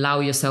you to allow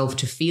yourself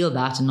to feel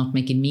that and not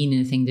make it mean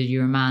anything that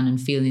you're a man and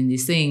feeling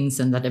these things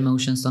and that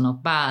emotions are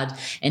not bad.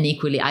 And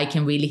equally, I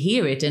can really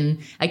hear it and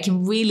I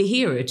can really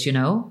hear it, you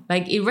know,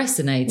 like it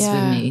resonates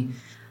with me.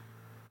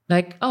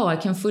 Like, oh, I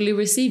can fully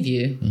receive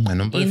you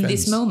in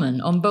this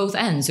moment on both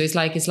ends. So it's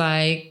like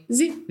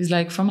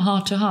from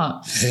heart to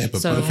heart. Yeah,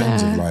 but both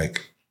ends of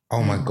like,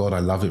 oh my God,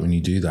 I love it when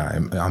you do that.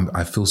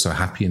 I feel so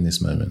happy in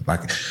this moment.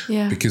 Like,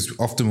 because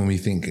often when we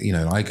think, you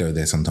know, I go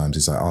there sometimes,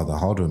 it's like, oh, the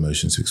harder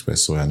emotions to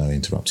express. Sorry, I know I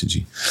interrupted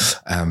you.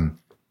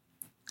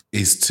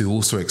 Is to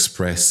also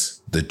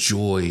express the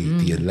joy,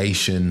 the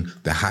elation,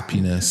 the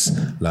happiness.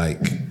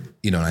 Like,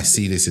 you know, and I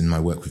see this in my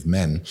work with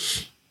men.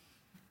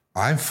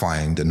 I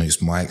find, and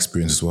it's my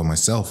experience as well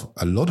myself,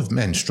 a lot of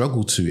men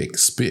struggle to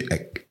express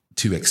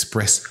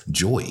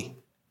joy.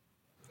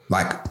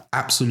 Like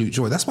absolute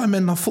joy. That's why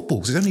men love football,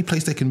 because it's the only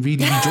place they can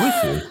really be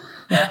joyful.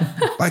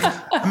 Like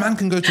a man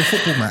can go to a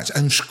football match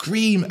and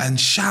scream and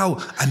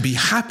shout and be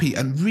happy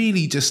and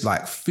really just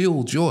like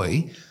feel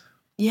joy.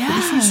 Yeah. But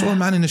if you saw a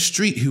man in the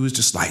street who was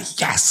just like,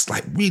 yes,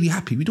 like really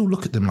happy, we'd all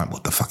look at them like,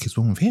 what the fuck is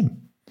wrong with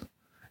him?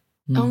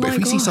 But if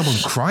we see someone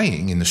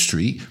crying in the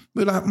street,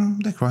 we're like,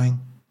 they're crying.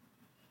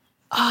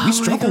 We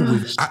struggle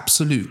with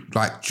absolute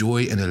like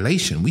joy and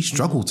elation. We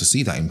struggle to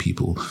see that in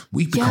people.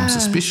 We become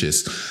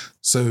suspicious.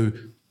 So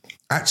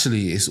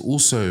actually, it's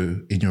also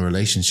in your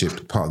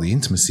relationship, part of the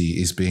intimacy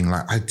is being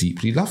like, I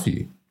deeply love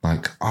you.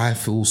 Like, I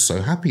feel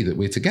so happy that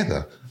we're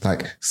together.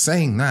 Like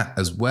saying that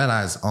as well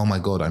as, oh my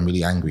God, I'm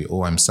really angry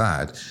or I'm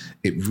sad.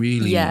 It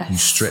really, you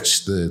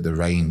stretch the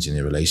range in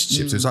your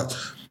relationship. So it's like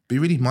be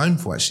really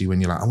mindful actually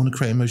when you're like, I want to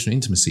create emotional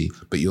intimacy,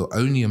 but your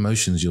only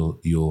emotions you're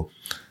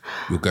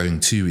going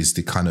to is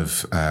the kind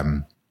of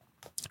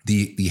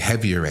the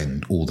heavier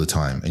end all the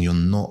time, and you're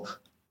not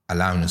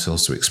allowing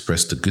yourselves to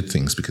express the good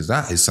things, because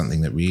that is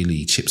something that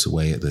really chips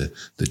away at the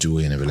joy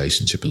in a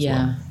relationship as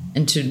well.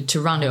 And to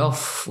round it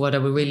off, what I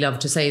would really love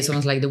to say is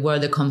almost like the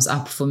word that comes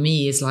up for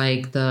me is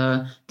like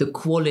the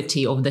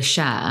quality of the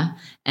share.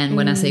 And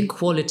when I say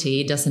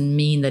quality, it doesn't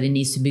mean that it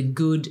needs to be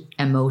good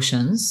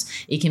emotions.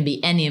 It can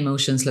be any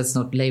emotions, let's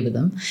not label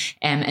them.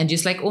 And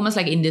just like almost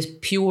like in this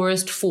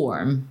purest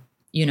form,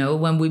 you know,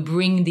 when we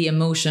bring the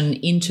emotion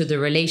into the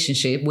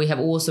relationship, we have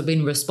also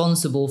been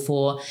responsible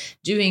for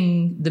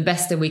doing the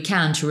best that we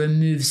can to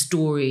remove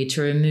story,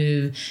 to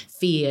remove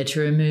fear,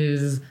 to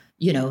remove,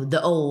 you know, the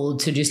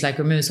old, to just like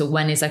remove. So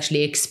when it's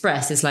actually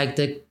expressed, it's like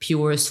the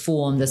purest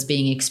form that's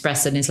being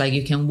expressed, and it's like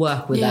you can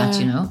work with that,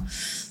 you know?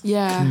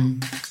 Yeah.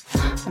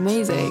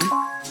 Amazing.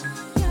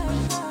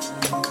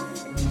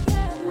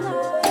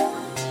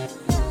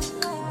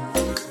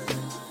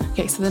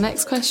 Okay, so the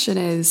next question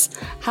is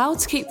how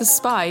to keep the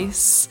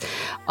spice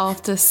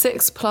after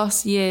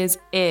 6+ years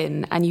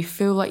in and you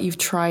feel like you've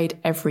tried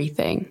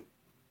everything.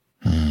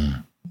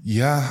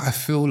 Yeah, I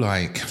feel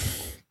like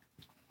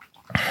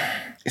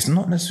it's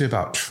not necessarily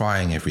about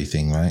trying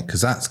everything, right?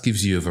 Because that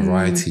gives you a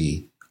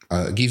variety,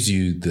 gives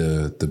you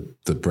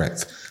the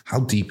breadth. How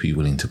deep are you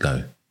willing to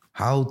go?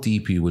 How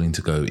deep are you willing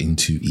to go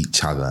into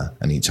each other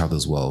and each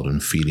other's world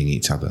and feeling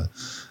each other?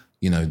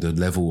 You know, the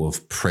level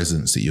of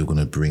presence that you're going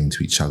to bring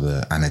to each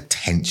other and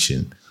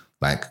attention,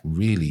 like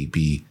really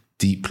be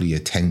deeply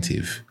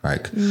attentive.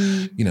 Like,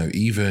 you know,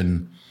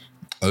 even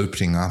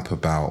opening up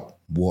about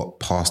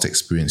what past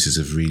experiences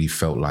have really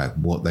felt like,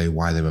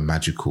 why they were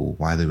magical,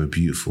 why they were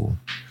beautiful.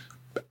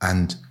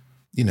 And,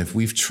 you know, if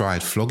we've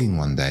tried flogging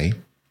one day,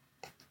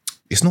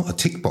 it's not a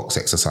tick box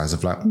exercise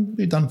of like,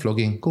 we've done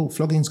flogging, cool,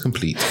 flogging's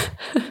complete.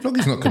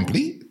 Flogging's not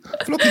complete.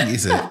 Flogging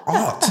is an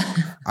art.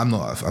 I'm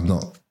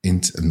not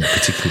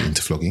particularly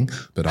into flogging,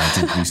 but I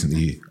did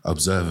recently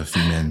observe a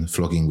few men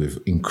flogging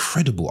with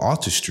incredible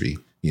artistry.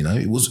 You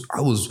know,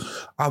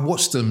 I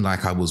watched them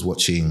like I was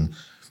watching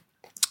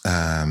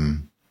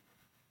an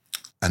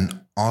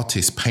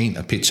artist paint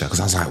a picture, because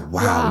I was like,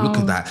 wow, look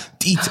at that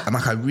detail. And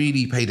like, I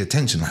really paid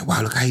attention, like,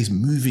 wow, look how he's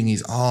moving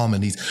his arm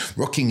and he's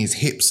rocking his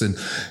hips, and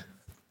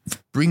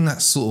bring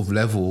that sort of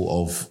level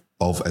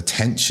of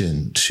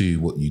attention to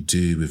what you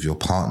do with your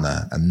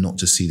partner, and not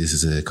just see this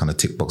as a kind of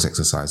tick box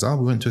exercise. Oh,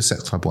 we went to a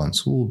sex club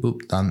once. Oh,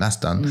 boop, done, that's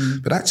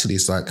done. But actually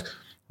it's like,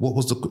 what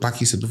was like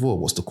you said before,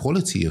 what's the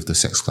quality of the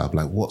sex club?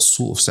 Like, what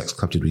sort of sex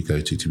club did we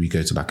go to? Did we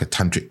go to like a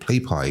tantric play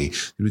party?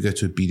 Did we go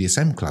to a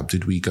BDSM club?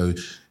 Did we go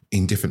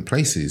in different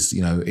places?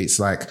 You know, it's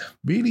like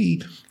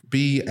really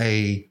be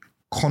a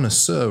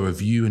connoisseur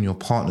of you and your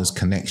partner's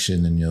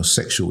connection and your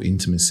sexual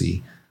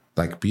intimacy.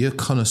 Like, be a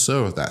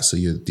connoisseur of that. So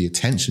the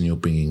attention you're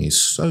bringing is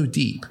so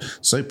deep,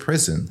 so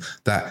present,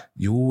 that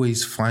you're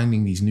always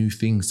finding these new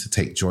things to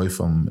take joy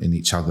from in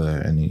each other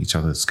and in each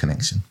other's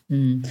connection.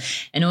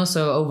 And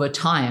also over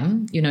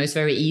time, you know, it's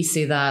very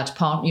easy that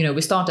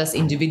we start as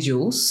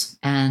individuals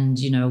and,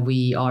 you know,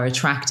 we are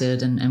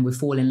attracted and we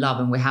fall in love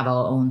and we have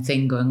our own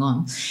thing going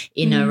on.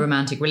 In a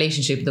romantic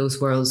relationship, those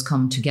worlds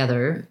come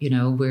together, you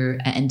know, we're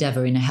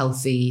endeavor in a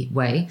healthy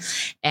way.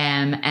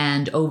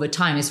 And over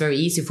time, it's very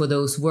easy for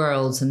those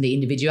worlds and the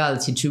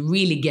individuality to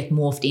really get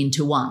morphed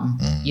into one.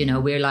 You know,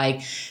 we're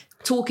like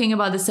talking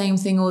about the same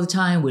thing all the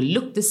time. We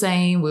look the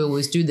same. We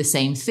always do the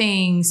same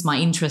things. My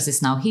interest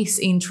is now his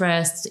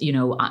interest. You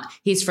know,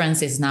 his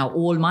friends is now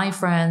all my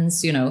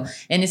friends, you know,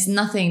 and it's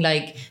nothing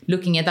like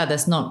looking at that.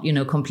 That's not, you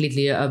know,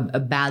 completely a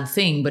bad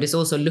thing, but it's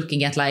also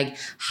looking at like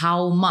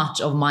how much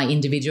of my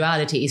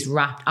individuality is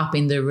wrapped up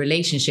in the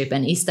relationship.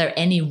 And is there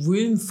any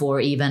room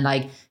for even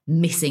like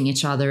missing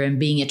each other and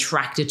being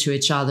attracted to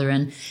each other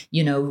and,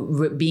 you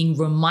know, being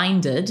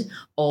reminded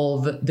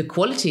of the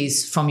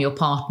qualities from your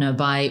partner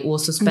by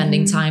also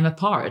spending time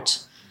apart,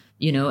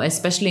 you know,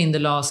 especially in the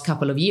last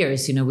couple of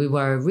years, you know, we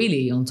were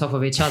really on top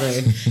of each other.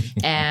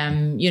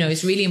 You know,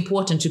 it's really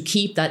important to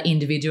keep that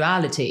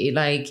individuality,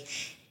 like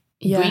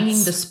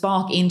bringing the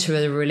spark into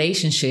a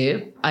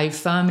relationship. I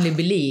firmly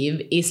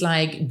believe is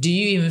like, do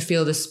you even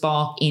feel the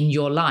spark in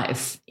your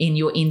life, in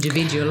your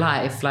individual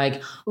life?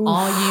 Like,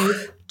 are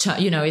you,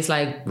 you know, it's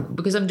like,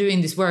 because I'm doing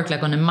this work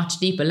like on a much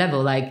deeper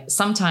level, like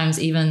sometimes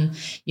even,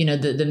 you know,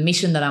 the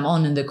mission that I'm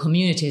on in the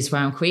communities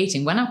where I'm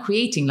creating, when I'm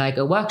creating like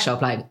a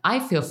workshop, like I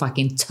feel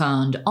fucking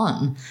turned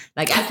on.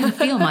 Like I can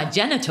feel my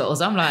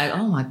genitals. I'm like,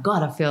 oh my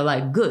God, I feel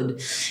like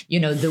good. You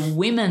know, the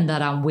women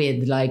that I'm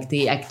with, like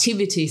the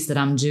activities that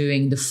I'm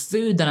doing, the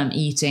food that I'm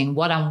eating,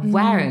 what I'm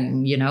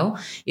wearing, you know,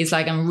 it's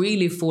like I'm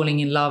really falling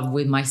in love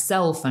with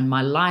myself and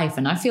my life.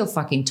 And I feel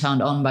fucking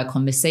turned on by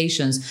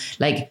conversations.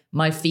 Like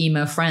my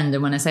female friend,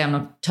 and when I say I'm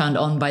not turned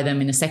on by them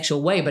in a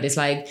sexual way, but it's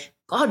like,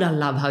 God, I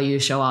love how you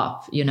show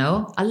up, you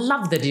know? I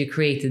love that you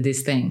created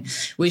this thing,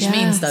 which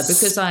means that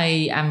because I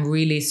am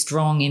really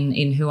strong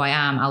in who I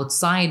am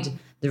outside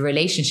the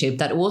relationship,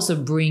 that also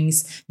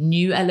brings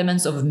new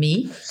elements of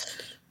me.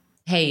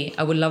 hey,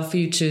 I would love for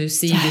you to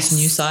see this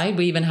new side.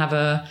 We even have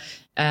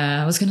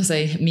I was going to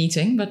say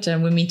meeting, but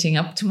we're meeting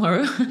up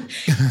tomorrow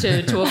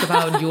to talk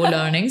about your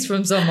learnings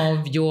from some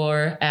of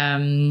your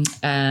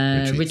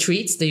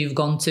retreats that you've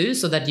gone to,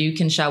 so that you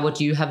can share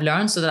what you have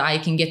learned, so that I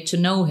can get to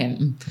know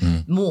him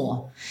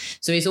more.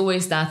 So it's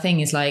always that thing.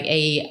 It's like,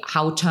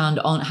 how turned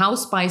on, how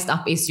spiced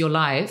up is your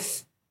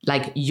life?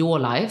 Like your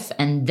life,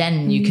 and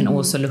then you can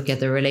also look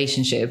at the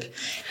relationship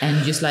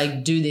and just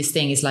like do this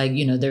thing. It's like,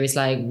 there is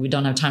like, we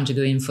don't have time to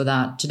go in for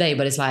that today,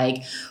 but it's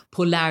like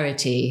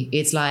polarity.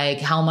 It's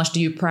like, how much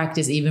do you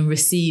practice even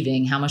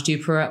receiving? How much do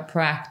you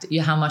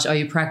practice? How much are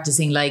you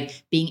practicing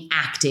like being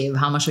active?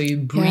 How much are you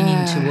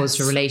bringing towards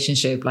the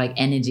relationship, like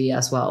energy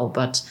as well?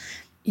 But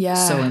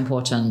so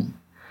important.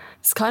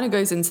 This kind of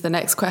goes into the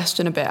next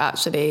question a bit,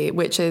 actually,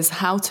 which is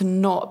how to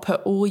not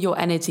put all your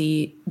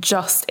energy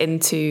just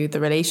into the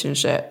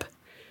relationship.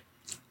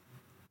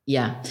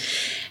 Yeah.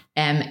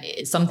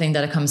 Something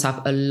that comes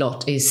up a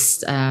lot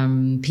is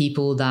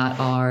people that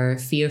are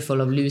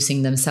fearful of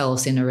losing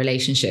themselves in a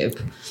relationship.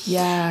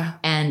 Yeah.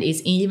 And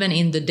it's even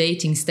in the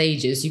dating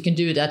stages. You can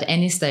do it at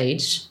any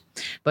stage,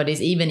 but it's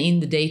even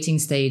in the dating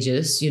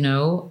stages,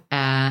 to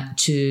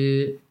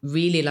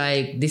really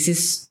like, this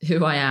is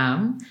who I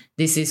am.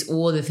 This is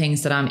all the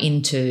things that I'm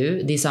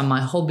into. These are my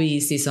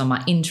hobbies. These are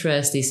my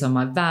interests. These are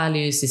my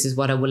values. This is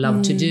what I would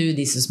love to do.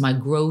 This is my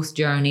growth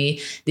journey.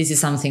 This is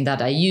something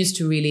that I used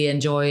to really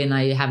enjoy and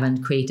I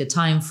haven't created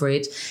time for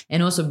it.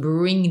 And also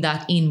bring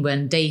that in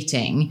when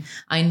dating.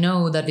 I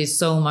know that it's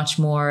so much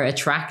more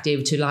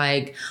attractive to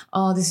like,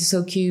 oh, this is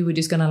so cute. We're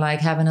just going to like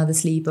have another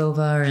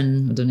sleepover.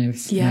 And I don't know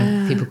if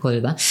people call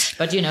it that.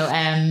 But,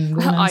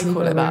 I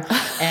call it that.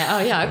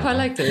 I quite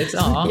liked it.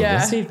 Oh,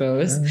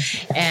 sleepovers.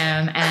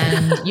 And,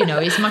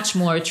 it's much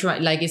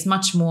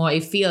more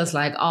it feels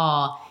like,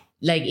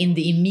 like in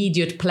the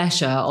immediate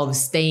pleasure of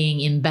staying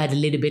in bed a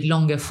little bit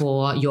longer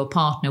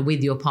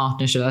with your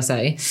partner, should I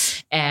say.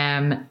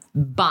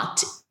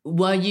 But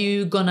were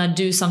you gonna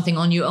do something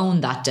on your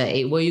own that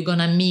day? Were you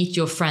gonna meet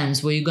your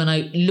friends? Were you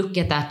gonna look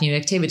at that new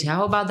activity?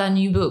 How about that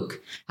new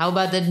book? How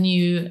about that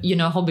new,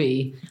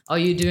 hobby? Are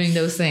you doing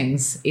those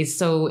things? It's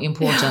so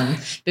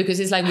important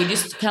because it's like we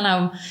just kind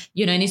of,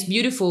 and it's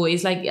beautiful.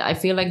 It's like, I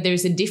feel like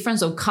there's a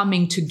difference of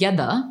coming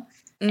together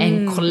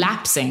and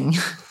collapsing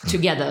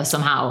together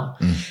somehow.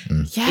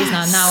 Yes.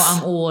 It's now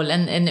I'm all,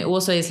 and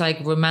also it's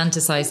like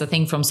romanticized, I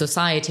think, from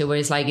society, where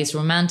it's like it's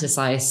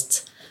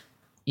romanticized,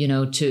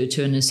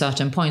 to a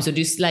certain point. So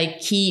just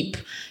like keep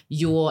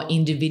your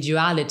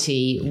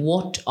individuality.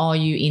 What are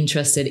you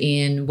interested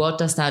in? What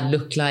does that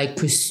look like?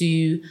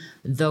 Pursue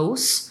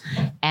those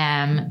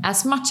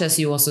as much as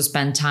you also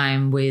spend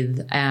time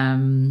with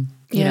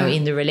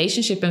in the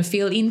relationship, and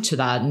feel into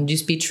that and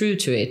just be true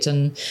to it.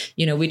 And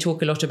we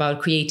talk a lot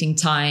about creating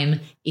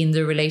time in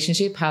the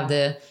relationship, have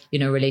the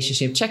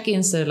relationship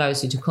check-ins that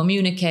allows you to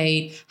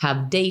communicate,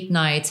 have date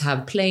nights,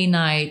 have play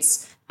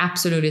nights,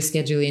 absolutely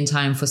schedule in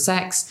time for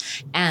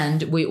sex.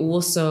 And we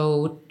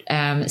also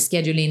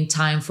schedule in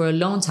time for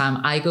alone time.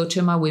 I go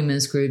to my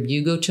women's group,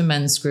 you go to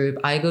men's group,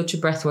 I go to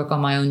breathwork on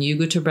my own, you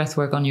go to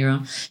breathwork on your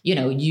own.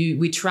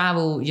 We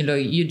travel,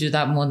 you do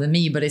that more than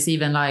me, but it's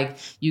even like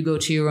you go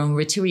to your own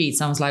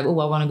retreats. I was like, I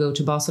want to go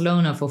to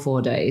Barcelona for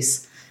 4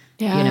 days.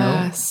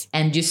 Yes.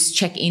 And just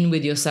check in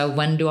with yourself.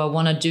 When do I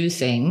want to do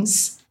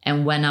things?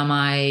 And when am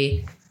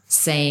I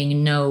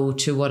saying no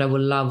to what I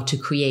would love to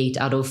create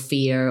out of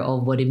fear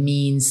of what it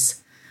means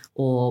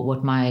or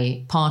what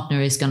my partner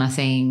is going to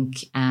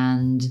think?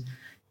 And,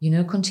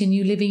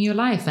 continue living your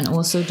life and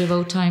also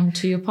devote time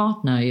to your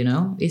partner,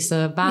 It's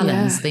a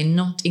balance. They're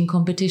not in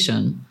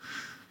competition.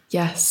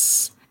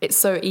 Yes. It's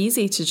so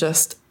easy to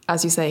just,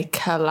 as you say,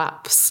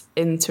 collapse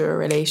into a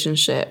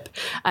relationship.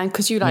 And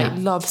because you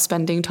love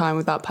spending time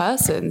with that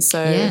person.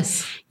 So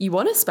you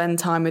want to spend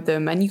time with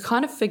them and you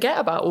kind of forget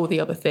about all the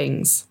other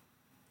things.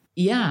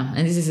 Yeah.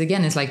 And this is,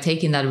 again, it's like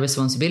taking that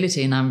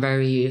responsibility. And I'm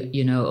very,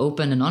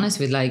 open and honest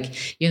with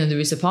there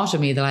is a part of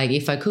me that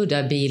if I could,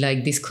 I'd be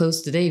this close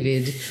to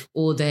David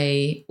all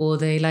day,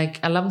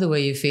 I love the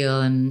way you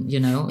feel. And,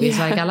 it's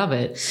I love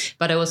it.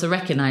 But I also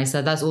recognize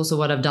that that's also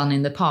what I've done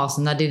in the past.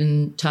 And that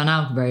didn't turn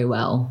out very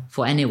well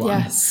for anyone.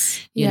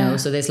 Yes.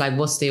 So there's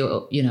what's the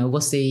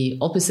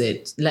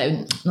opposite?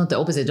 Not the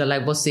opposite,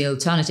 but what's the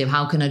alternative?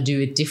 How can I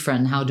do it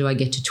different? How do I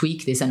get to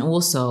tweak this? And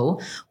also,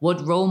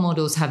 what role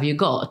models have you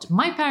got?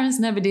 My parents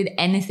never did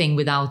anything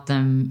without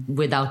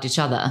each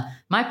other.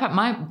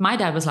 My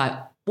dad was like,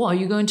 what, are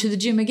you going to the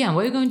gym again?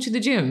 Why are you going to the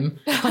gym?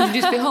 Can't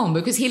you just be home?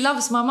 Because he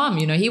loves my mum,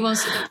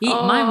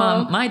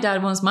 my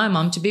dad wants my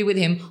mum to be with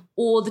him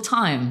all the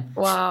time.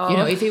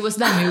 Wow. If it was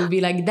them, it would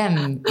be like them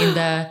in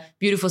the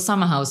beautiful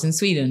summer house in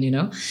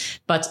Sweden,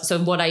 But so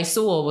what I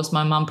saw was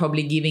my mum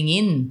probably giving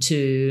in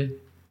to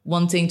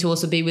wanting to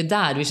also be with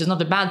dad, which is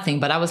not a bad thing.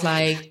 But I was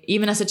like,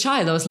 even as a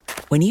child, I was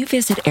like, when you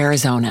visit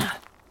Arizona,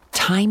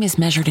 time is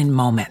measured in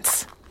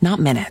moments, not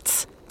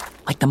minutes.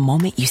 Like the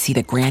moment you see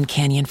the Grand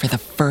Canyon for the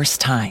first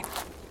time.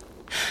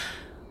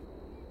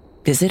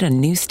 Visit a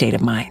new state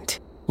of mind.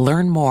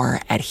 Learn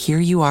more at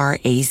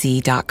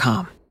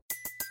hereyouareaz.com.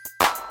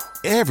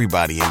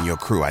 Everybody in your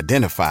crew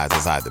identifies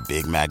as either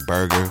Big Mac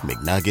Burger,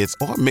 McNuggets,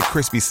 or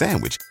McCrispy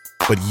Sandwich.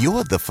 But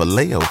you're the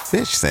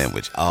Filet-O-Fish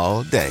Sandwich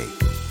all day.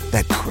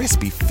 That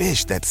crispy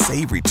fish, that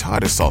savory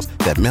tartar sauce,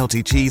 that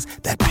melty cheese,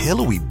 that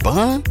pillowy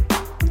bun.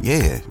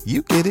 Yeah,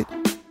 you get it.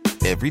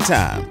 Every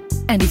time.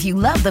 And if you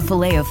love the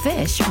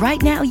Filet-O-Fish, right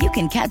now you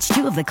can catch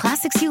 2 of the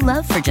classics you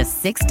love for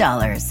just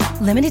 $6.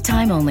 Limited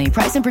time only.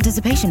 Price and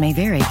participation may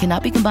vary.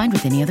 Cannot be combined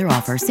with any other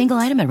offer. Single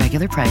item at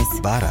regular price.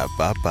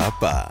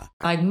 Ba-da-ba-ba-ba.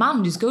 Like,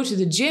 mom, just go to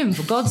the gym,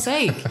 for God's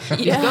sake.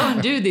 Just go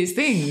and do these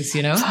things,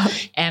 you know?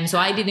 So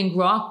I didn't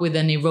grow up with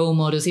any role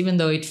models, even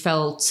though it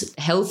felt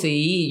healthy,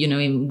 you know,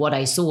 in what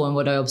I saw and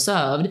what I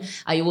observed.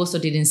 I also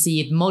didn't see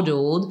it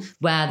modeled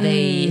where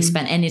they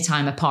spent any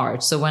time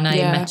apart. So when I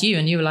met you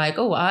and you were like,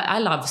 oh, I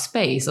love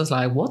space. I was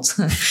like, what?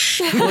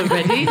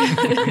 Already?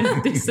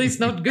 This is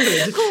not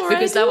good. Already?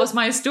 Because that was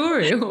my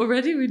story.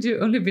 Already we'd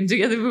only been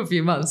together for a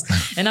few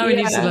months. And now he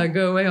needs to like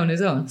go away on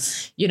his own.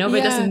 You know, but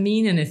it doesn't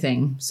mean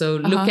anything. So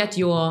look at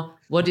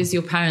what is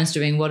your parents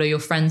doing? What are your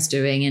friends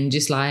doing? And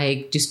just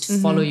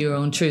follow your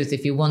own truth.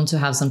 If you want to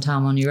have some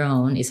time on your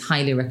own, it's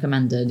highly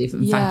recommended.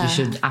 In fact, you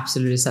should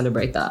absolutely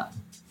celebrate that.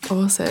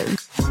 Awesome.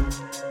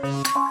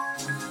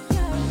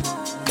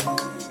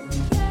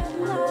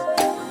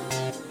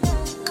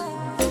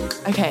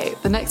 Okay,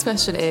 the next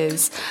question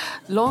is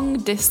long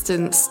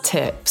distance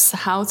tips,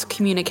 how to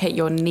communicate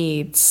your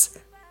needs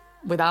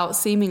without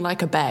seeming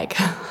like a beg.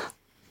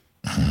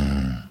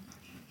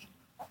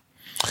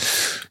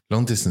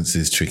 Long distance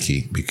is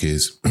tricky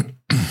because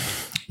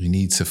you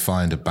need to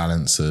find a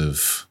balance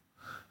of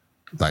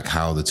like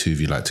how the two of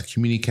you like to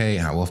communicate,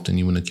 how often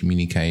you want to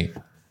communicate.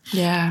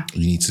 Yeah.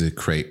 You need to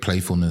create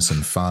playfulness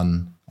and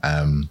fun.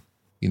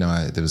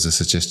 There was a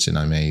suggestion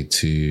I made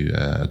to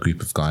a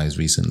group of guys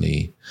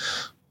recently.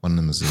 One of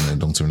them was in a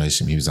long-term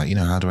relationship. He was like,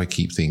 how do I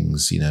keep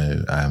things,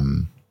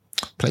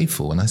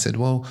 playful? And I said,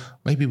 well,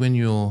 maybe when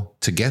you're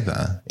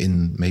together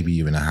maybe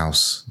you're in a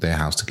house, their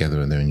house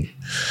together, and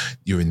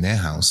you're in their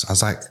house. I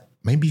was like,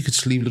 maybe you could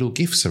just leave little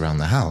gifts around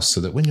the house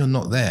so that when you're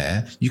not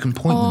there, you can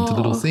point them to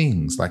little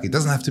things. Like, it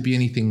doesn't have to be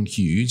anything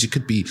huge. It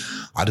could be,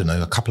 I don't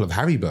know, a couple of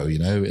Haribo,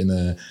 in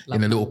a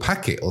little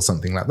packet or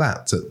something like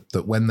that. So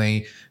that when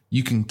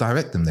you can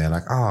direct them there,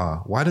 like,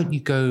 why don't you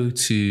go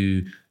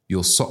to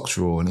your sock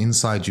drawer and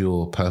inside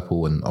your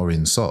purple and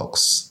orange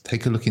socks,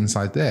 take a look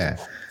inside there.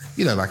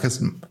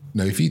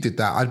 If you did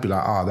that, I'd be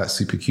like, that's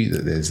super cute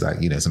that there's like,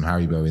 some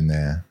Haribo in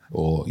there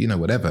or,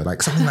 whatever,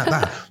 like something like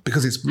that,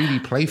 because it's really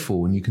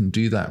playful and you can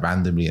do that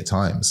randomly at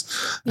times.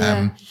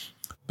 Yeah.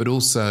 But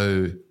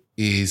also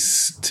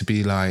is to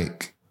be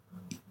like,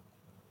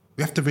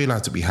 we have to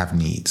realize that we have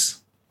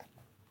needs.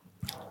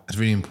 It's a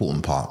really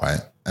important part,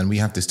 right? And we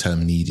have this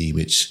term needy,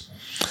 which,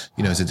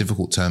 is a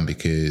difficult term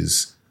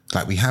because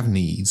like we have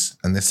needs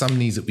and there's some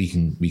needs that we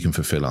can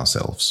fulfill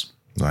ourselves,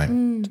 right?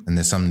 And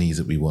there's some needs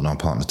that we want our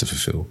partner to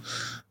fulfill.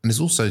 And it's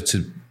also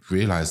to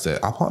realize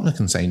that our partner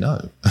can say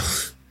no.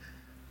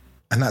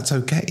 And that's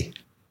okay.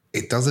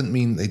 It doesn't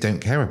mean they don't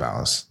care about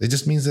us. It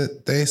just means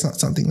that it's not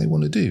something they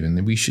want to do. And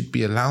then we should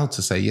be allowed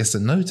to say yes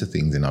and no to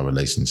things in our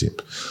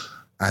relationship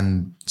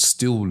and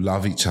still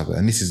love each other.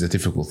 And this is a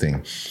difficult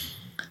thing.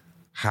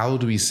 How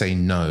do we say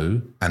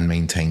no and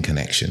maintain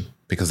connection?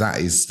 Because that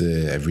is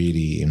a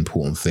really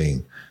important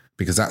thing.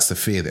 Because that's the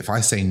fear that if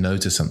I say no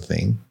to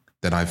something,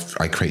 then I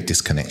create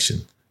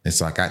disconnection. It's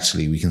like,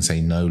 actually, we can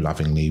say no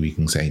lovingly. We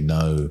can say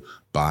no,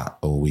 but,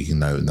 or we can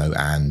no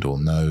and, or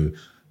no,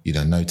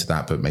 no to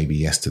that, but maybe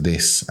yes to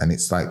this. And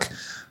it's like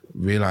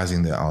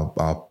realizing that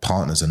our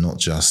partners are not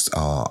just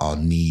our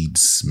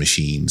needs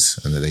machines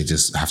and that they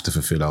just have to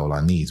fulfill all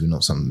our needs. They're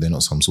not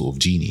some sort of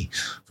genie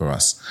for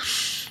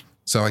us.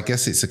 So I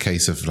guess it's a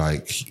case of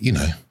like,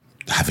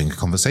 having a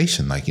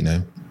conversation, like,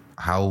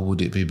 how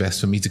would it be best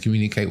for me to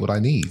communicate what I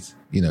need?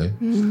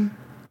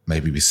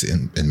 Maybe we sit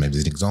and maybe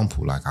there's an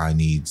example, like I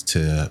need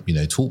to,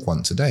 talk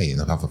once a day. And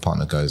the other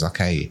partner goes,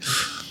 okay,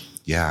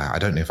 I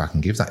don't know if I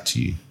can give that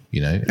to you,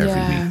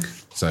 every week.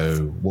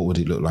 So what would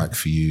it look like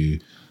for you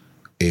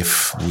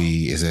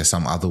is there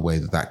some other way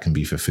that can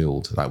be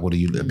fulfilled? Like, what are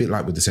you, a bit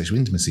like with the sexual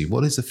intimacy,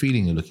 what is the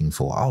feeling you're looking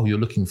for? Oh, you're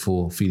looking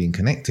for feeling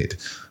connected.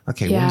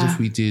 Okay, what if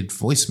we did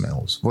voice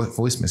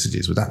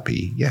messages? Would that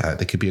be, there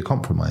could be a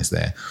compromise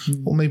there.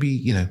 Or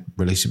maybe,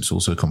 relationships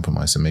also a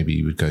compromise. So maybe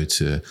you would go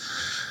to,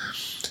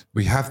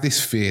 we have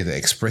this fear that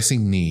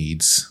expressing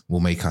needs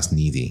will make us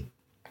needy,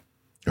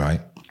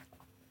 right?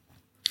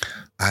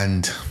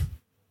 And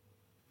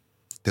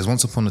there's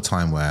once upon a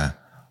time where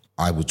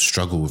I would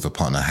struggle with a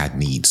partner had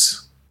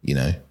needs,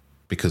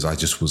 because I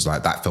just was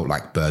like, that felt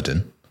like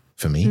burden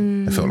for me.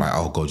 It felt like,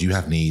 oh God, you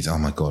have needs. Oh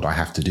my God, I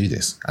have to do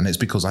this. And it's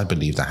because I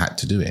believed I had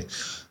to do it.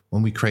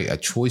 When we create a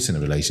choice in a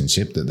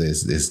relationship that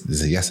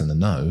there's a yes and a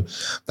no,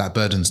 that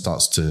burden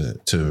starts to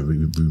be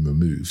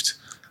removed.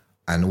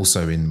 And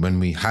also when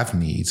we have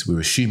needs, we're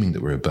assuming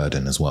that we're a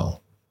burden as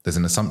well. There's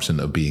an assumption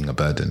of being a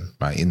burden,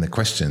 right? In the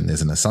question,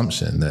 there's an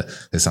assumption that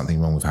there's something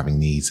wrong with having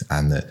needs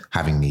and that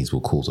having needs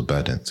will cause a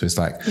burden. So it's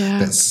like,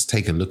 let's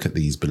take a look at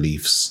these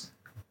beliefs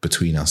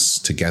between us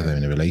together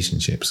in a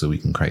relationship, so we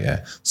can create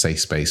a safe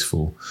space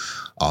for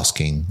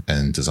asking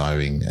and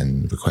desiring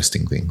and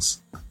requesting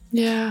things.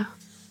 Yeah,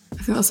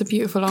 I think that's a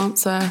beautiful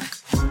answer.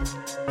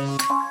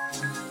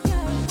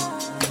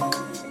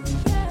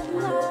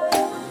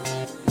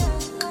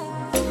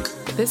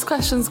 This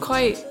question's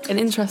quite an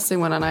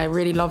interesting one, and I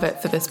really love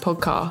it for this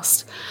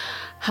podcast.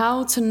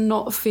 How to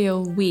not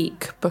feel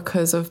weak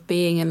because of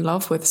being in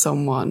love with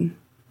someone.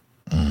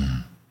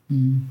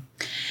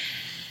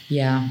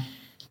 Yeah,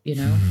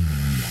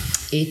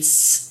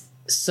 it's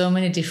so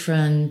many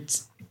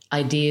different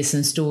ideas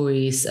and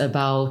stories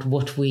about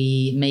what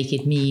we make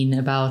it mean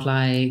about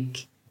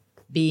like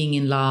being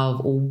in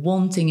love or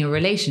wanting a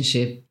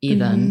relationship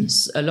even.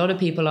 A lot of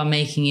people are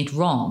making it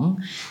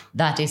wrong.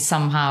 That is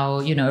somehow,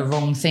 a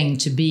wrong thing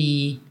to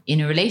be in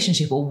a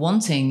relationship or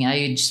wanting.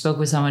 I spoke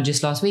with someone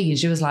just last week and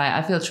she was like,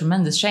 I feel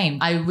tremendous shame.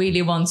 I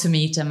really want to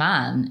meet a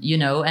man,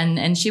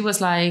 and she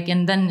was like,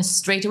 and then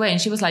straight away,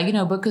 and she was like,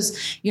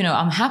 because,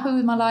 I'm happy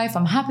with my life.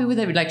 I'm happy with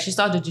it. Like she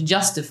started to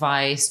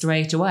justify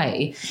straight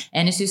away.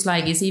 And it's just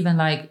like, it's even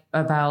like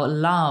about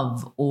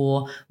love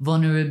or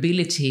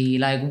vulnerability.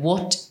 Like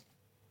what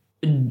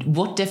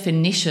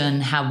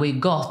definition have we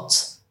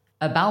got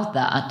about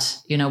that?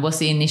 What's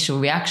the initial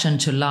reaction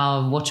to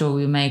love? What shall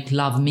we make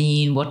love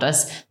mean? What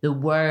does the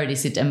word,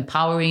 is it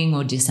empowering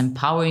or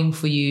disempowering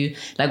for you?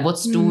 Like what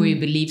story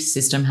belief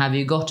system have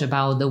you got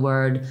about the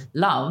word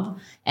love?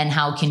 And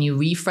how can you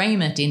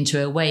reframe it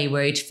into a way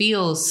where it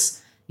feels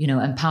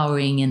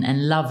empowering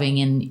and loving,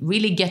 and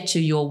really get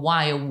to your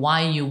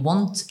why you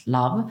want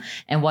love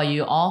and why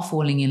you are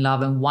falling in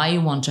love and why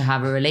you want to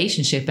have a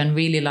relationship, and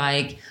really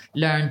like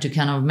learn to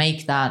kind of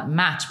make that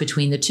match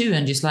between the two,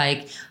 and just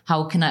like,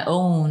 how can I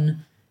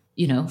own,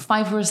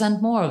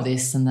 5% more of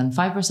this and then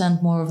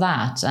 5% more of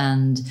that?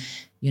 And,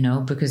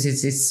 because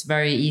it's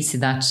very easy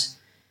that,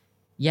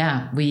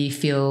 we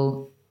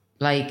feel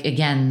like,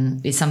 again,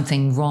 is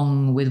something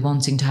wrong with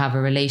wanting to have a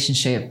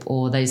relationship,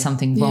 or there's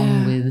something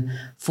wrong with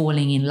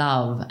falling in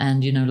love.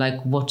 And,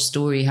 like what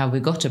story have we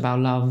got about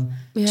love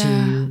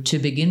to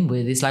begin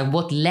with? It's like,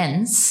 what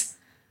lens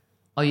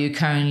are you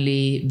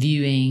currently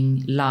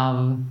viewing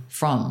love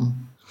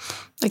from?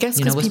 I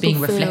guess what's being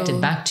reflected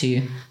back to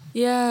you.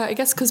 Yeah, I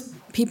guess because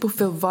people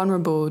feel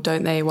vulnerable,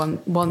 don't they,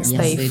 once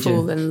they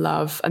fall in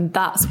love. And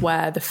that's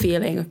where the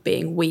feeling of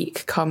being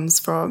weak comes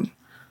from,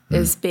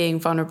 is being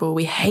vulnerable.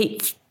 We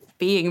hate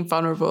being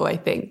vulnerable, I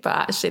think, but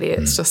actually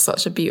it's just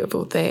such a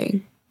beautiful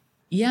thing.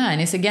 Yeah,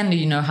 and it's again,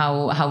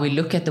 how we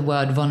look at the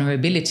word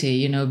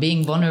vulnerability,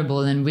 being vulnerable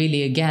and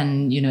really,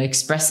 again,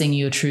 expressing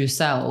your true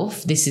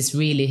self. This is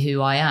really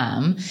who I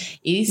am,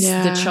 is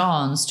the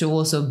chance to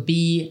also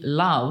be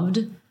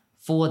loved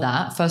for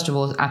that. First of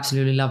all,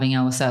 absolutely loving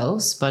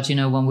ourselves. But,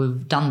 when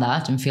we've done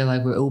that and feel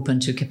like we're open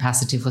to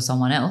capacity for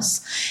someone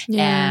else,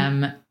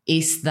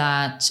 is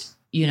that,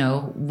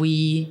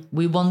 we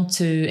want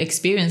to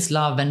experience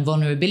love and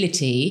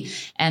vulnerability,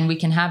 and we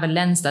can have a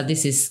lens that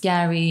this is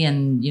scary,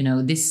 and,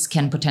 this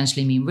can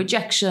potentially mean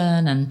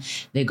rejection, and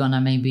they're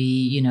gonna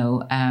maybe,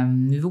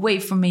 move away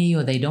from me,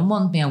 or they don't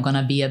want me, I'm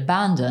gonna be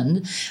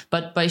abandoned.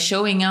 But by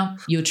showing up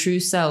your true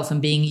self and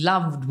being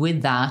loved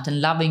with that and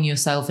loving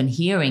yourself and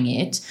hearing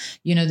it,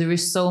 there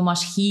is so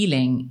much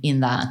healing in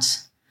that.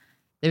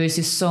 There is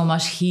just so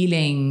much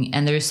healing,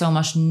 and there is so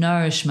much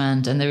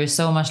nourishment, and there is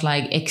so much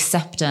like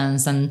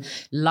acceptance, and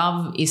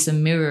love is a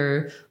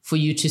mirror for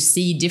you to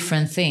see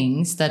different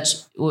things that,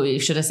 or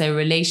should I say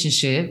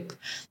relationship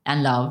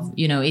and love,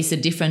 is a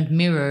different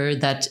mirror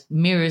that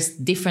mirrors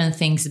different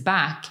things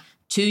back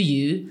to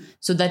you,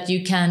 so that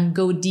you can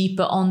go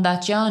deeper on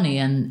that journey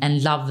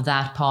and love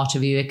that part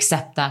of you,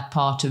 accept that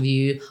part of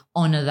you,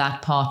 honor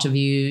that part of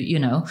you,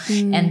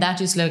 and that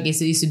is like,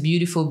 it's a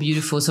beautiful,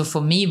 beautiful. So for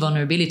me,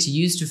 vulnerability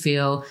used to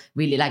feel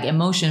really like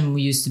emotion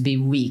used to be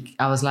weak.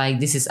 I was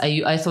like,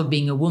 I thought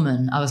being a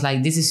woman, I was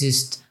like, this is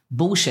just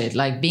bullshit.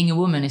 Like being a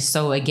woman is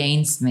so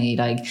against me,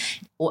 like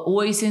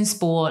always in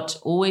sport,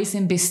 always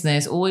in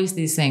business, always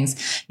these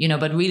things,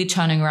 but really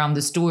turning around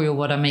the story of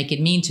what I make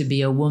it mean to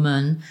be a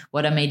woman,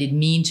 what I made it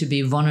mean to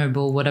be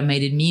vulnerable, what I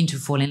made it mean to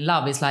fall in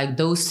love. It's like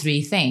those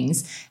three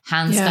things,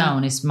 hands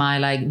down, is my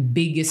like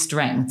biggest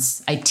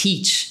strengths. I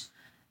teach,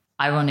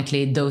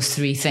 ironically, those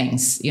three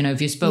things.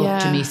 If you spoke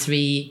to me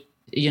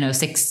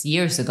 6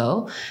 years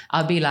ago,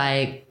 I'd be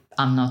like,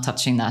 I'm not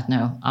touching that.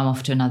 No, I'm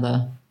off to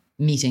another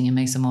meeting and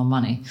make some more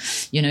money.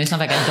 It's not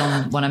like I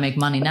don't want to make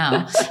money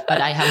now,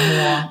 but I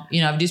have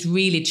more, I've just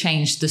really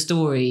changed the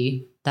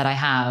story that I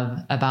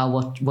have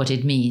about what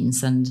it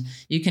means. And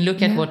you can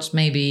look at what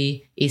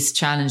maybe is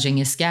challenging,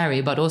 is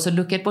scary, but also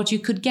look at what you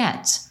could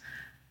get.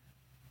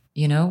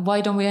 Why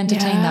don't we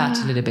entertain that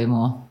a little bit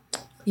more?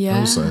 Yeah.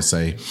 Also, I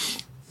say,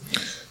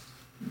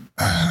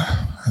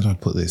 how do I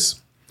put this?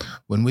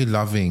 When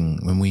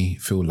we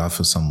feel love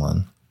for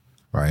someone,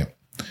 right?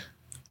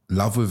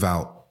 Love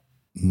without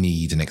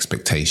need and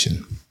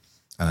expectation.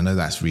 And I know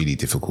that's really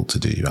difficult to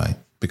do, right?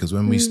 Because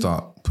when we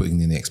start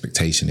putting in the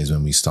expectation is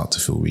when we start to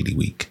feel really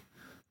weak,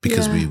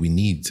 because we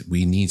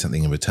need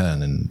something in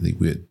return, and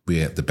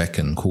we're at the beck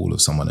and call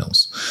of someone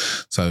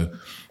else. So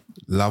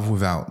love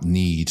without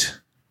need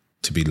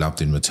to be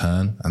loved in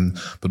return.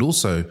 But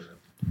also,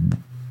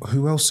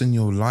 who else in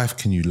your life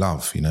can you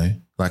love, you know?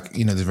 Like,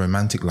 you know, there's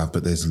romantic love,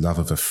 but there's love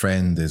of a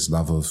friend, there's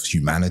love of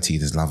humanity,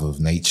 there's love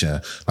of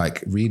nature.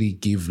 Like, really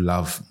give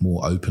love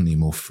more openly,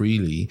 more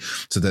freely,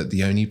 so that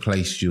the only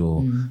place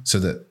so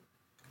that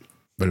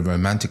the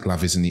romantic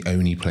love isn't the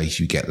only place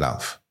you get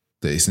love.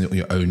 That it's not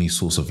your only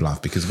source of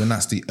love, because when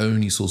that's the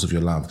only source of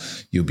your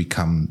love, you'll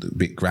become a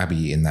bit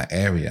grabby in that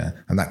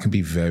area, and that can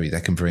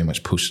very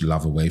much push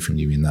love away from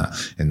you in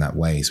that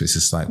way. So it's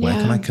just like, where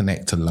can I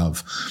connect to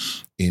love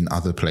in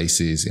other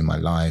places in my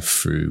life,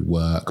 through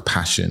work,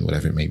 passion,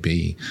 whatever it may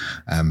be,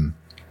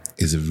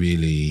 is a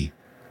really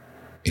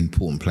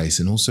important place.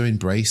 And also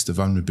embrace the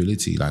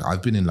vulnerability. Like,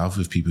 I've been in love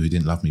with people who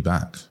didn't love me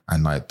back,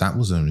 and like, that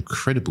was an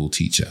incredible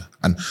teacher.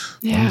 And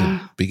one of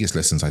the biggest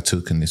lessons I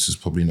took, and this was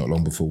probably not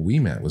long before we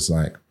met, was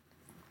like,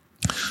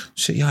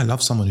 shit, yeah, I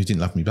love someone who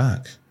didn't love me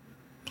back.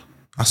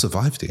 I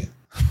survived it,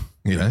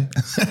 you know?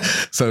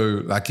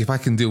 So like, if I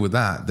can deal with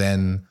that,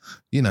 then,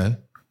 you know,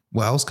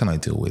 what else can I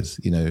deal with?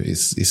 You know,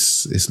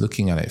 it's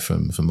looking at it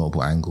from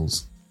multiple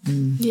angles.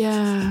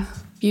 Yeah,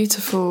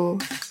 beautiful.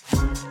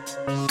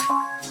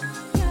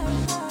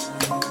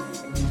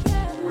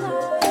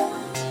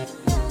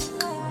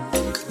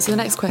 So the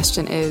next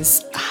question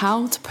is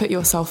how to put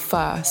yourself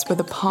first with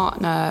a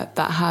partner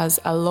that has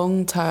a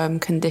long-term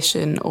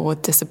condition or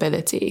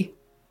disability.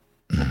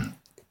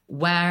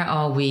 Where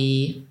are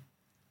we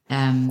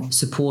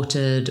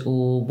supported,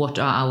 or what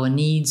are our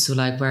needs? So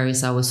like, where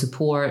is our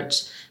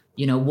support?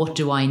 You know, what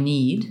do I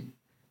need?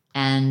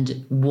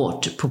 And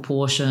what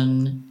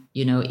proportion,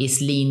 you know,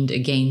 is leaned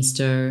against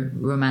a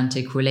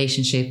romantic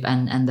relationship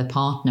and the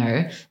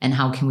partner, and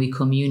how can we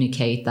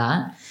communicate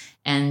that?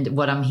 And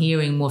what I'm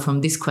hearing more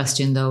from this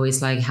question, though,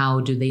 is like,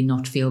 how do they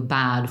not feel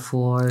bad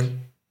for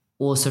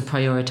also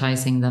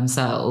prioritizing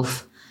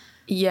themselves?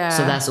 Yeah.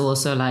 So that's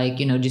also like,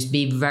 you know, just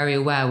be very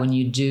aware when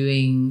you're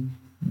doing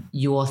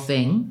your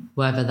thing,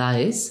 whatever that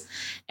is.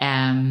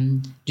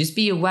 Just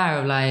be aware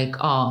of like,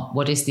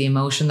 what is the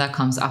emotion that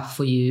comes up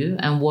for you,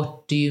 and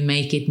what do you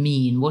make it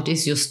mean? What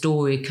is your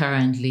story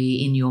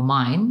currently in your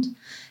mind?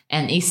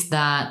 And is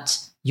that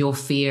your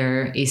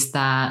fear? Is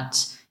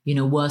that, you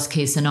know, worst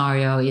case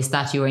scenario? Is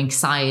that your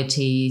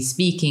anxiety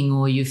speaking,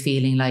 or you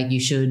feeling like you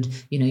should,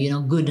 you know, you're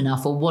not good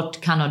enough, or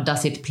what kind of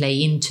does it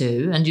play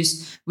into? And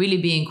just really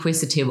be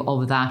inquisitive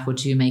of that. What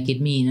do you make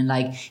it mean? And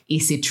like,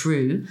 is it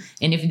true?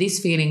 And if these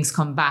feelings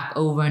come back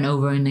over and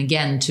over and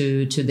again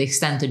to the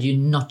extent that you're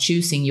not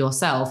choosing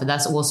yourself,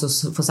 that's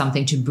also for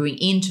something to bring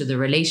into the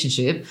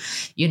relationship,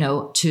 you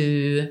know,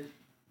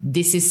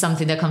 this is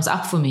something that comes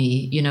up for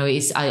me, you know,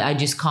 I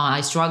just can't,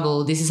 I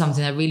struggle. This is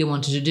something I really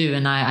wanted to do,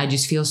 and I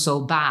just feel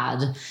so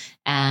bad.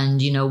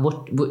 And, you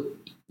know,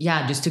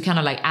 just to kind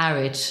of like air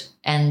it.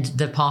 And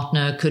the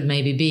partner could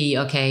maybe be,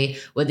 okay,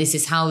 well, this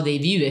is how they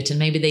view it. And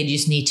maybe they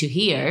just need to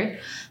hear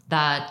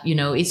that, you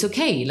know, it's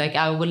okay. Like,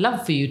 I would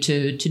love for you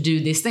to do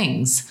these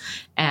things.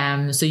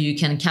 So you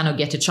can kind of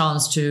get a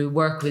chance to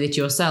work with it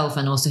yourself,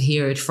 and also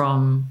hear it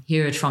from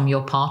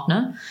your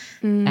partner.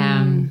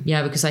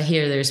 Because I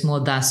hear there's more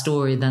that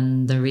story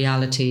than the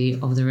reality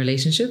of the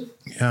relationship.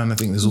 Yeah, and I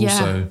think there's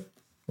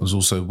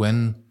also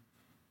when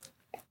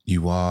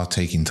you are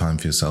taking time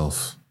for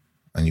yourself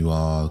and you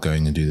are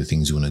going and do the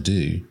things you want to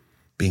do,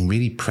 being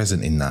really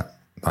present in that,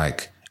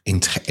 like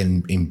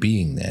in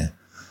being there,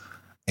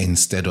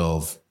 instead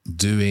of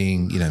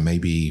doing, you know,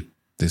 maybe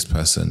this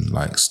person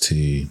likes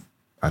to,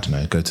 I don't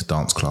know, go to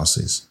dance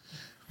classes.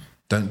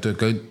 Don't go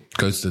to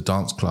the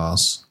dance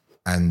class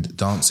and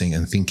dancing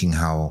and thinking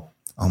how,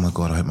 oh my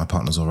God, I hope my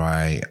partner's all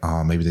right.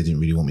 Oh, maybe they didn't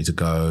really want me to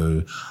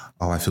go.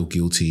 Oh, I feel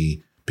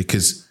guilty,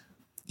 because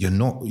you're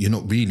not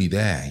really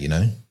there, you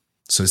know?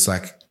 So it's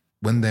like,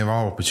 when there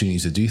are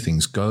opportunities to do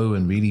things, go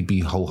and really be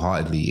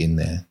wholeheartedly in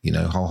there, you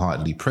know,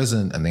 wholeheartedly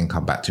present, and then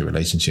come back to your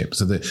relationship,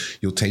 so that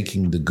you're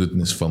taking the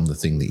goodness from the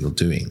thing that you're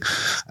doing.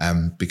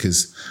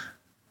 Because,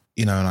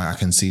 you know, and I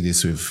can see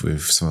this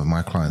with some of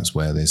my clients,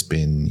 where there's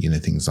been, you know,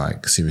 things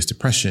like serious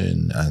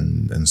depression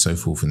and so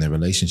forth in their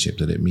relationship,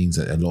 that it means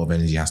that a lot of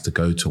energy has to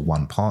go to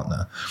one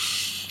partner.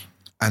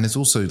 And it's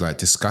also like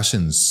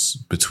discussions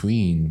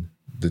between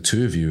the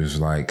two of you is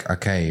like,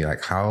 okay,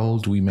 like, how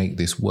do we make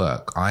this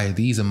work?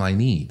 These are my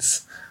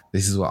needs.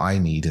 This is what I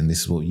need, and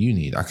this is what you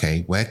need.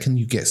 Okay, where can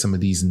you get some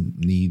of these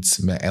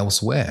needs met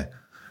elsewhere?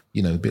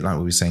 You know, a bit like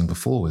what we were saying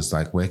before, was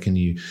like, where can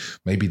you,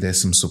 maybe there's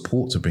some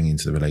support to bring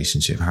into the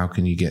relationship. How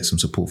can you get some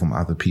support from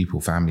other people,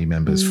 family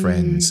members,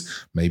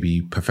 friends, maybe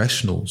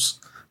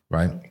professionals,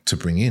 right, to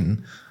bring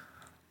in,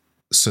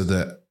 so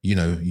that, you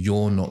know,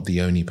 you're not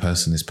the only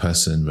person this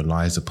person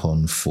relies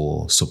upon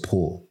for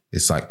support.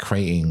 It's like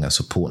creating a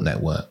support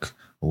network,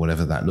 or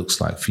whatever that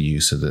looks like for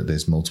you, so that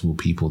there's multiple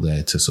people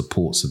there to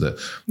support, so that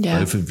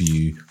both of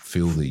you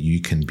feel that you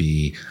can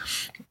be,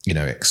 you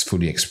know,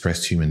 fully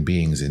expressed human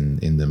beings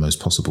in the most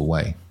possible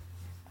way.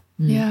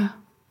 Yeah.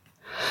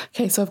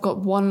 Okay, so I've got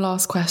one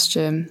last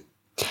question.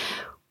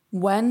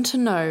 When to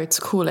know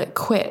to call it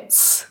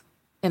quits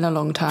in a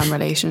long-term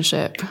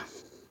relationship?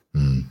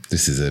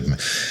 This is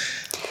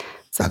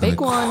It's a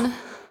big one.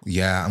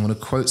 Yeah, I'm going to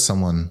quote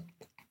someone.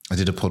 I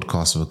did a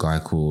podcast with a guy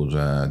called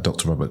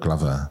Dr. Robert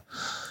Glover.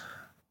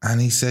 And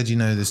he said, you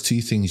know, there's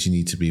two things you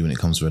need to be when it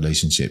comes to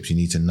relationships. You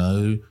need to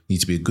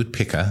be a good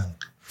picker.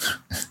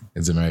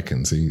 It's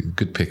American, so you're a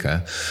good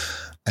picker.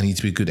 And you need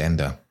to be a good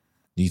ender.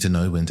 You need to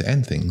know when to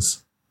end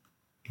things.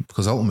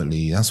 Because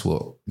ultimately, that's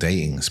what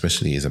dating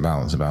especially is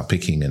about. It's about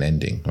picking and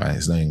ending, right?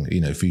 It's knowing,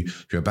 you know, if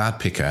you're a bad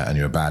picker and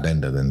you're a bad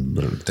ender, then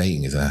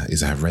dating is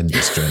a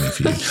horrendous journey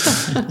for you.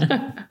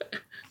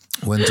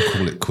 When to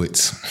call it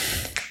quits.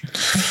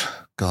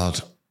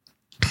 God,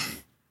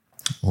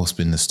 what's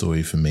been the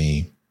story for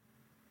me?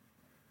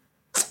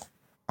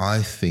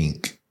 I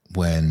think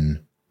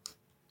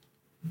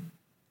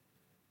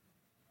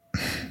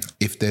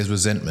if there's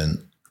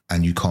resentment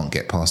and you can't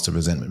get past the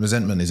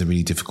resentment is a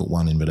really difficult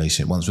one in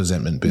relationship. Once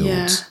resentment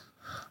builds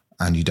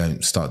and you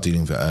don't start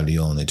dealing with it early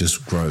on, it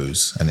just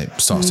grows and it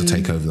starts to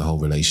take over the whole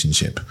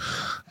relationship.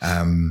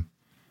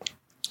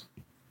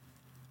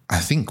 I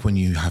think when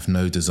you have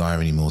no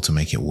desire anymore to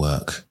make it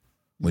work,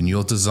 when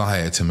your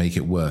desire to make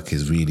it work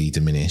is really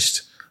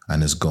diminished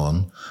and has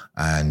gone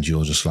and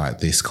you're just like,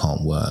 this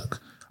can't work.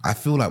 I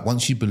feel like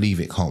once you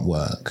believe it can't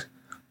work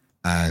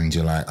and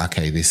you're like,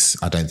 okay,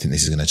 I don't think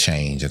this is going to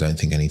change. I don't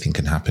think anything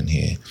can happen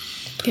here.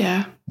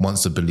 Yeah.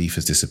 Once the belief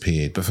has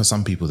disappeared. But for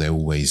some people, they're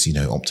always, you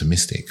know,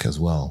 optimistic as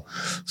well.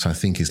 So I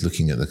think it's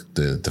looking at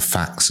the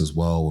facts as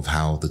well of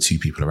how the two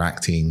people are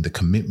acting, the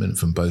commitment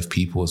from both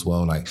people as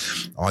well. Like,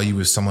 are you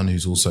with someone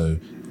who's also,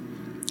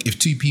 if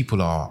two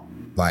people are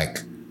like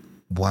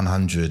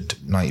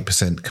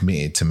 190%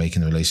 committed to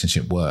making the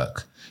relationship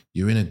work,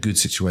 you're in a good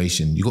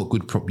situation. You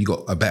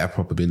got a better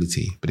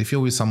probability. But if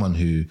you're with someone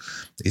who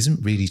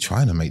isn't really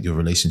trying to make your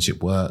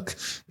relationship work,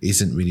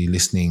 isn't really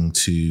listening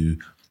to,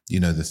 you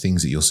know, the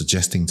things that you're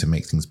suggesting to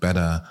make things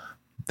better,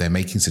 they're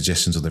making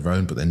suggestions of their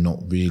own, but they're not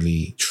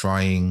really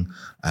trying.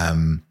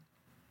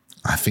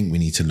 I think we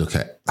need to look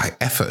at like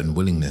effort and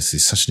willingness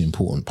is such an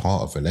important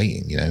part of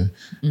relating, you know,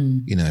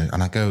 you know,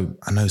 and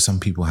I know some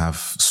people have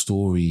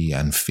story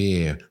and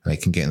fear and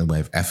it can get in the way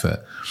of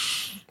effort.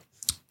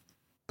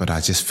 But I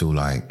just feel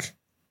like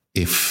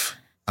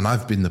and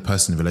I've been the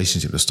person in the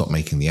relationship that stopped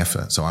making the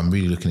effort. So I'm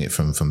really looking at it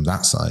from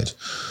that side.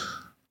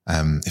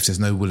 If there's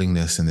no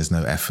willingness and there's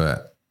no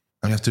effort,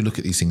 and we have to look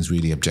at these things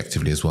really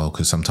objectively as well,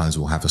 because sometimes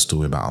we'll have a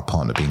story about our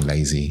partner being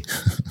lazy.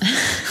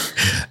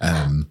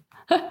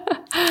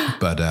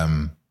 But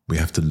we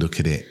have to look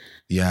at it.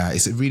 Yeah,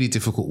 it's a really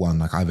difficult one.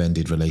 Like I've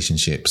ended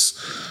relationships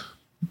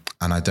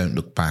and I don't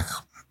look back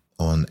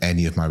on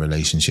any of my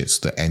relationships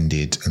that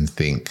ended and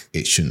think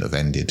it shouldn't have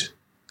ended.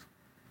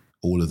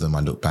 All of them I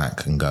look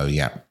back and go,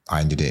 yeah,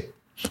 I ended it.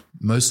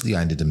 Mostly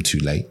I ended them too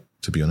late,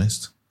 to be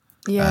honest.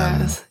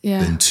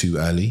 Than too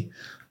early.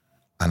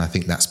 And I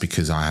think that's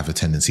because I have a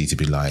tendency to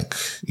be like,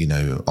 you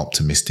know,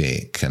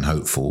 optimistic and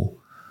hopeful.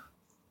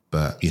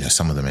 But, you know,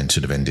 some of them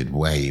should have ended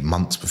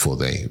months before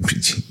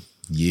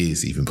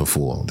years even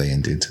before they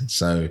ended.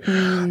 So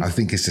I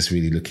think it's just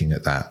really looking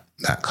at that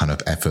kind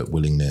of effort,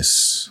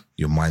 willingness,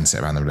 your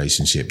mindset around the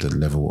relationship, the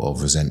level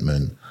of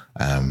resentment,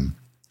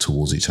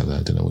 towards each other.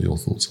 I don't know what your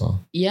thoughts are.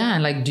 Yeah,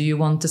 like, do you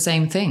want the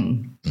same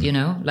thing? You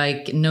know,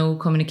 like no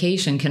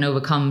communication can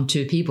overcome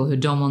two people who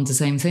don't want the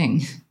same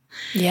thing.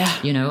 Yeah.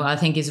 You know, I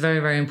think it's very,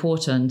 very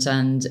important.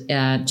 And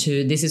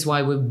this is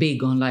why we're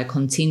big on like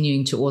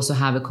continuing to also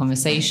have a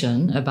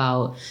conversation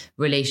about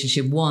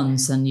relationship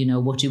wants and, you know,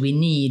 what do we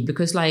need?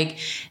 Because like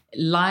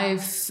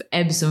life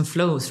ebbs and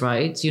flows,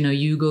 right? You know,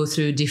 you go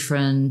through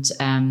different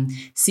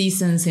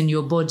seasons in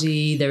your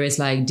body. There is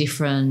like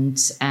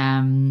different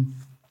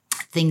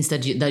things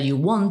that you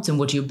want and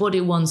what your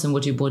body wants and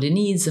what your body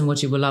needs and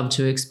what you would love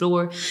to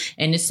explore.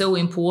 And it's so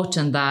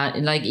important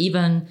that like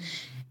even,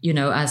 you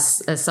know,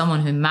 as someone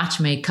who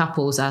matchmake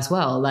couples as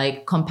well,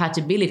 like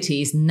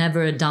compatibility is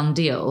never a done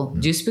deal.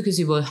 Just because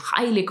you were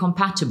highly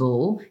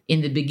compatible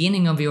in the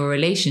beginning of your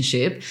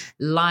relationship,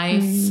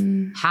 life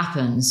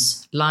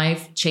happens,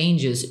 life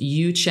changes,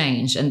 you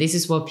change. And this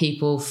is what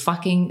people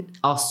fucking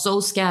are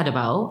so scared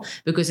about,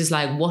 because it's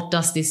like, what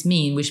does this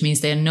mean? Which means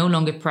they're no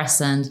longer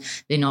present.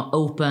 They're not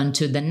open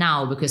to the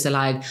now, because they're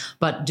like,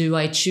 but do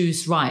I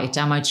choose right?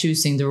 Am I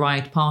choosing the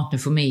right partner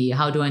for me?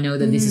 How do I know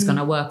that this is going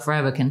to work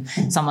forever? Can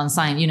someone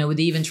sign? You know,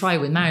 they even try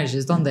with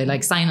marriages, don't they?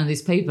 Like sign on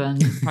this paper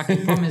and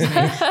fucking promise me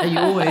that you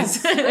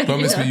always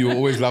promise me you will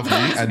always love me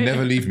and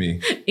never leave me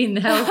in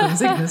health and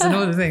sickness and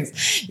all the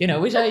things. You know,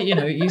 which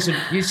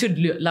you should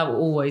love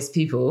always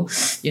people.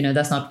 You know,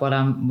 that's not what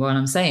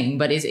I'm saying,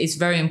 but it's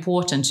very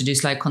important to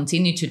just like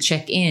continue to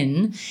check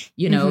in.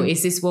 You know,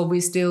 is this what we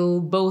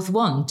still both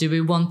want? Do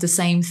we want the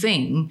same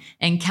thing?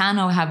 And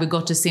have we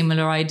got a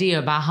similar idea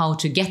about how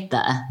to get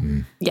there?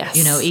 Yes.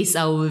 You know, is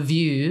our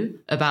view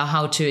about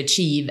how to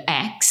achieve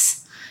X,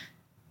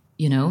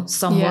 you know,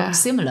 somewhat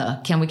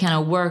similar? Can we kind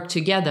of work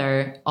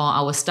together?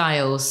 Are our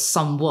styles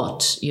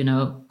somewhat, you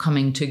know,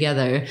 coming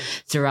together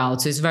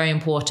throughout? So it's very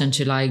important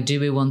to like, do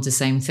we want the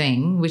same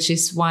thing? Which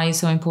is why it's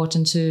so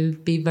important to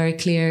be very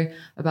clear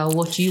about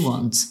what you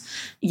want.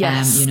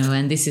 Yes. You know,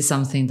 and this is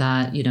something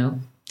that, you know,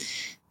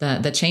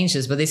 that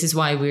changes. But this is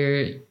why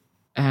we're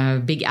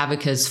big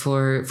advocates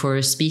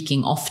for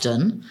speaking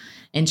often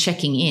and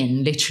checking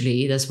in.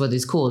 Literally, that's what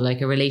it's called,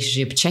 like a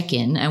relationship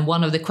check-in. And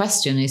one of the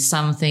questions is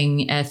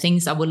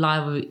things I would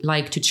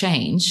like to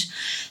change.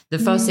 The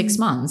first 6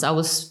 months, I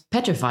was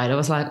petrified. I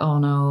was like, oh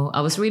no,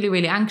 I was really,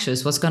 really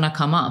anxious. What's going to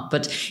come up?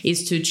 But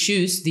it's to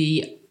choose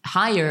the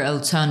higher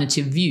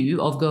alternative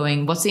view of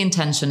going, what's the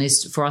intention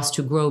is for us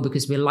to grow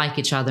because we like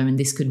each other and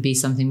this could be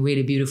something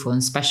really beautiful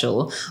and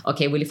special.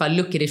 Okay, well, if I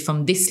look at it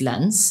from this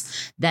lens,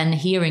 then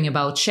hearing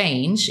about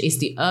change is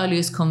the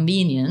earliest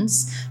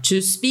convenience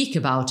to speak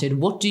about it.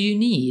 What do you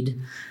need?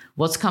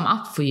 What's come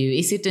up for you?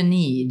 Is it a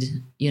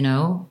need? You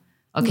know?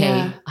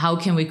 Okay, how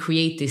can we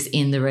create this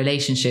in the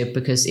relationship?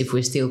 Because if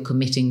we're still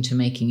committing to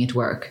making it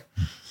work.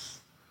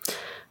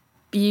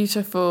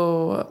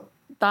 Beautiful.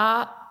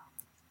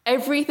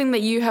 Everything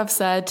that you have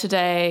said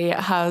today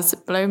has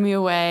blown me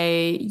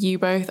away. You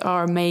both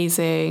are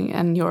amazing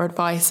and your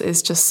advice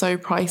is just so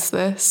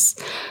priceless.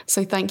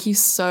 So thank you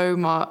so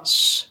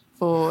much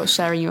for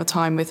sharing your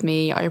time with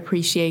me. I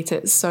appreciate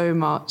it so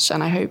much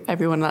and I hope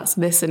everyone that's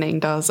listening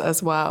does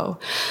as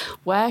well.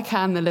 Where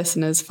can the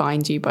listeners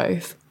find you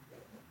both?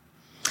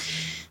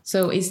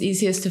 So it's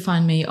easiest to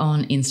find me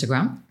on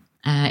Instagram.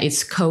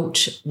 It's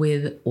Coach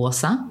with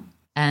Åsa.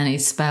 And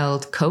it's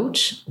spelled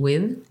coach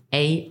with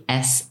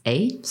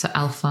ASA, so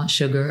Alpha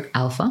Sugar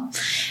Alpha.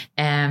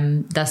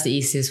 That's the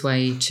easiest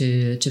way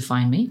to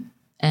find me.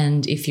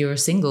 And if you're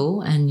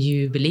single and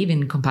you believe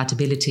in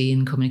compatibility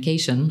and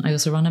communication, I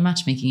also run a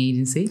matchmaking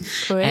agency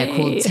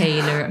called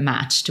Tailor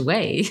Matched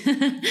Way.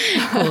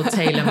 Called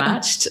Tailor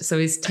Matched. So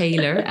it's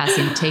Tailor as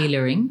in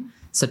tailoring.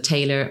 So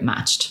Tailor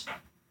Matched.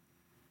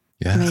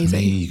 Yeah, me,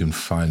 you can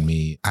find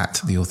me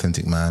at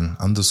 @theauthenticman_.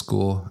 You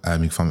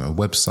can find me on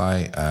my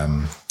website,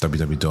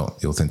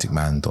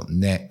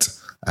 www.theauthenticman.net.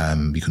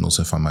 You can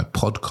also find my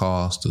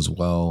podcast as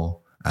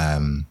well,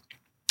 The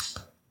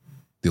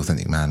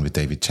Authentic Man with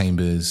David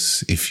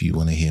Chambers. If you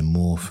want to hear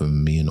more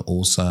from me and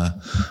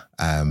Åsa,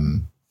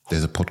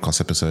 there's a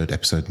podcast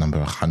episode number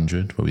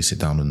 100, where we sit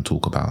down and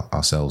talk about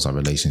ourselves, our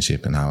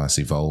relationship and how it's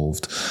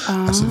evolved.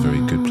 That's a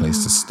very good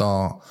place to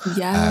start.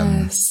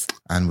 Yes.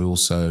 And we're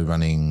also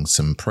running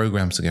some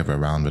programs together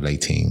around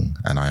relating.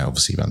 And I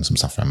obviously run some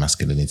stuff around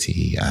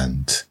masculinity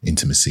and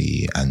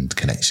intimacy and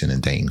connection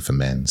and dating for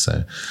men.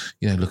 So,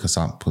 look us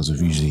up because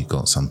we've usually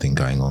got something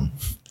going on.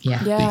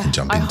 Yeah. That you can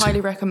jump into. I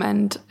highly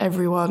recommend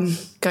everyone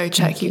go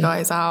check you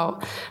guys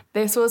out.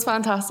 This was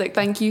fantastic.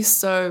 Thank you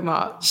so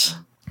much.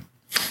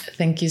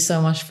 Thank you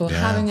so much for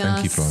having us.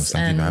 Thank you, Florence.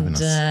 Thank you for having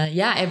us.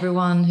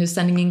 Everyone who's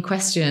sending in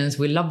questions,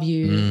 we love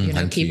you.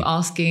 Keep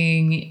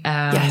asking.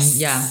 Yes.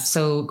 Yeah,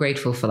 so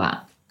grateful for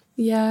that.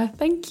 Yeah,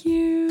 thank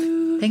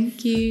you.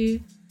 Thank you.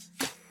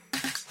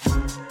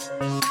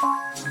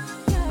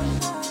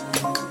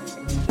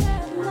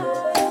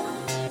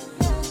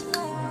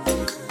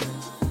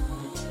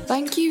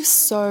 Thank you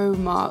so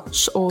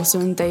much,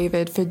 Åsa and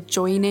David, for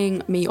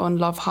joining me on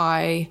Love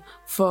High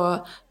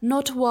for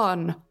not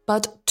one,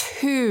 but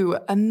 2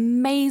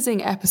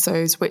 amazing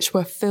episodes, which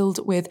were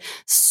filled with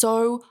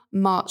so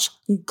much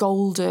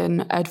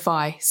golden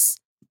advice.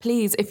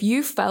 Please, if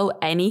you felt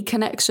any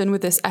connection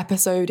with this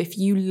episode, if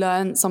you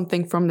learned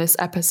something from this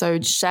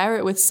episode, share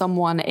it with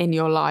someone in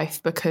your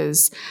life,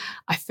 because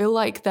I feel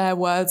like their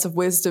words of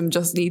wisdom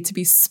just need to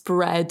be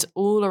spread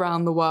all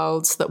around the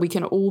world so that we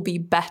can all be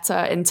better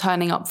in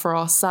turning up for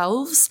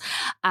ourselves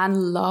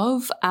and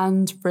love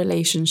and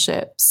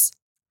relationships.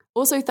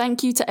 Also,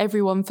 thank you to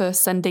everyone for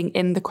sending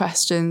in the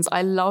questions.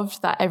 I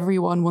loved that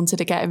everyone wanted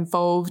to get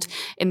involved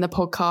in the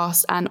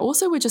podcast and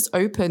also were just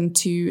open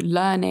to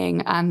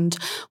learning and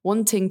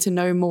wanting to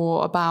know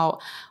more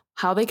about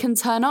how they can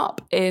turn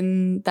up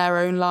in their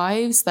own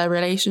lives, their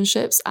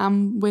relationships,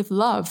 and with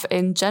love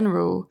in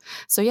general.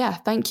 So yeah,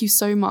 thank you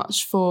so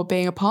much for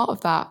being a part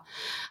of that.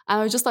 And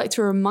I would just like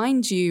to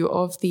remind you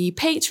of the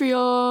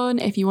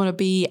Patreon if you want to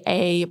be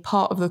a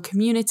part of the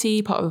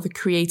community, part of the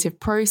creative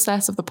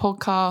process of the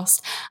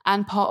podcast,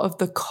 and part of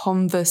the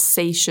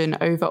conversation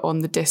over on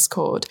the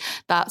Discord.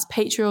 That's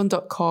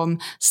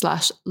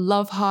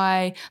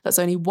patreon.com/lovehigh. That's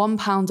only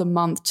 £1 a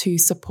month to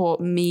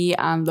support me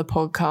and the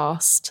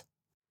podcast.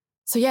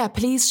 So yeah,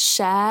 please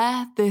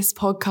share this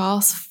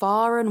podcast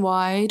far and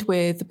wide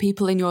with the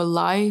people in your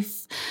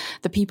life,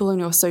 the people on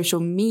your social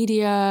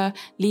media.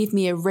 Leave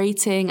me a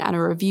rating and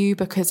a review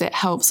because it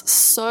helps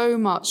so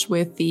much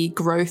with the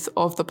growth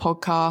of the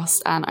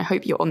podcast. And I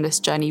hope you're on this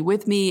journey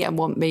with me and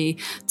want me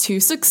to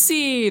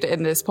succeed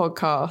in this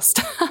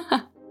podcast.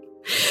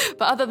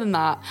 But other than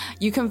that,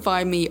 you can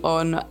find me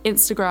on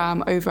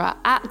Instagram over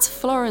at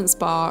Florence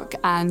Bark,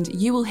 and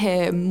you will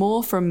hear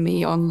more from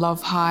me on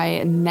Love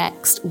High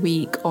next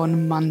week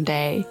on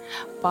Monday.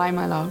 Bye,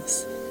 my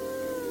loves.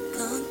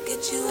 Can't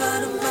get you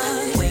out of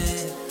my way.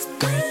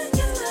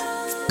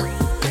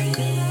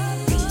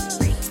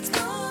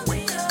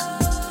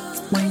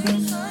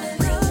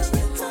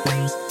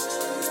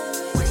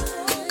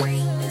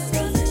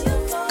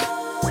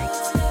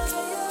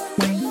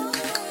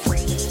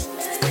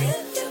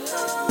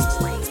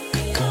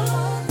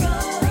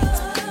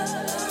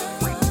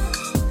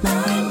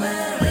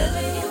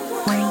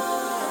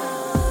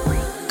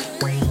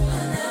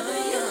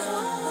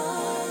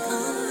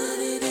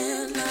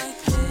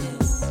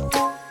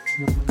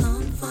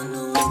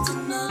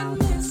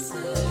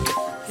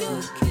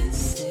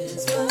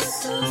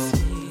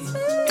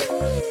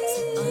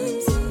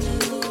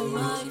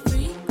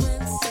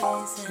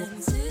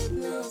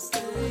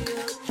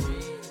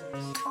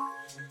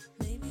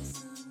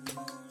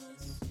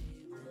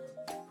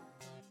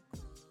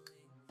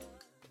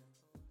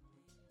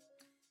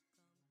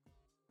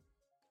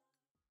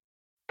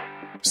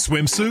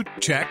 Swimsuit?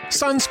 Check.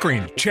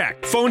 Sunscreen?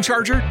 Check. Phone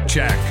charger?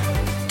 Check.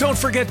 Don't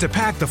forget to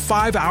pack the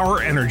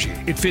 5-Hour Energy.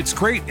 It fits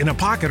great in a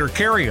pocket or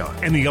carry-on,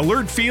 and the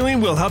alert feeling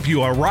will help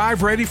you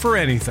arrive ready for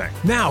anything.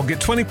 Now get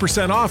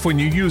 20% off when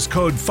you use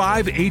code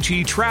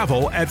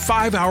 5HETRAVEL at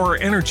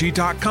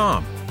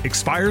 5hourenergy.com.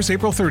 Expires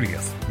April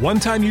 30th.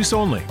 One-time use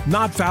only.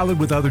 Not valid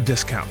with other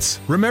discounts.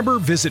 Remember,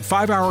 visit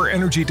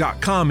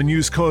 5hourenergy.com and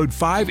use code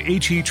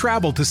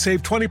 5HETRAVEL to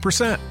save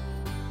 20%.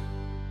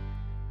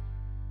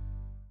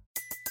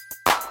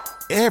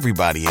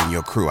 Everybody in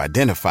your crew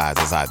identifies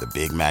as either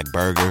Big Mac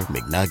Burger,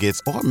 McNuggets,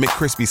 or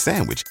McCrispy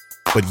Sandwich.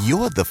 But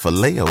you're the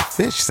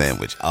Filet-O-Fish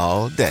Sandwich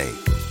all day.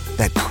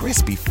 That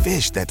crispy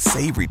fish, that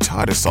savory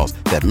tartar sauce,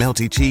 that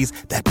melty cheese,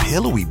 that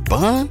pillowy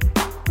bun.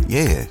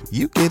 Yeah,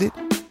 you get it.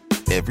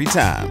 Every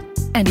time.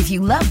 And if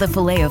you love the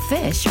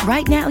Filet-O-Fish,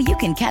 right now you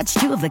can catch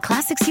 2 of the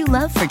classics you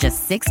love for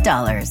just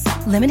 $6.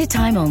 Limited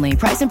time only.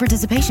 Price and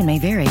participation may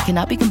vary.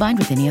 Cannot be combined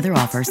with any other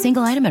offer.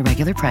 Single item at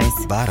regular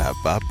price.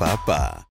 Ba-da-ba-ba-ba.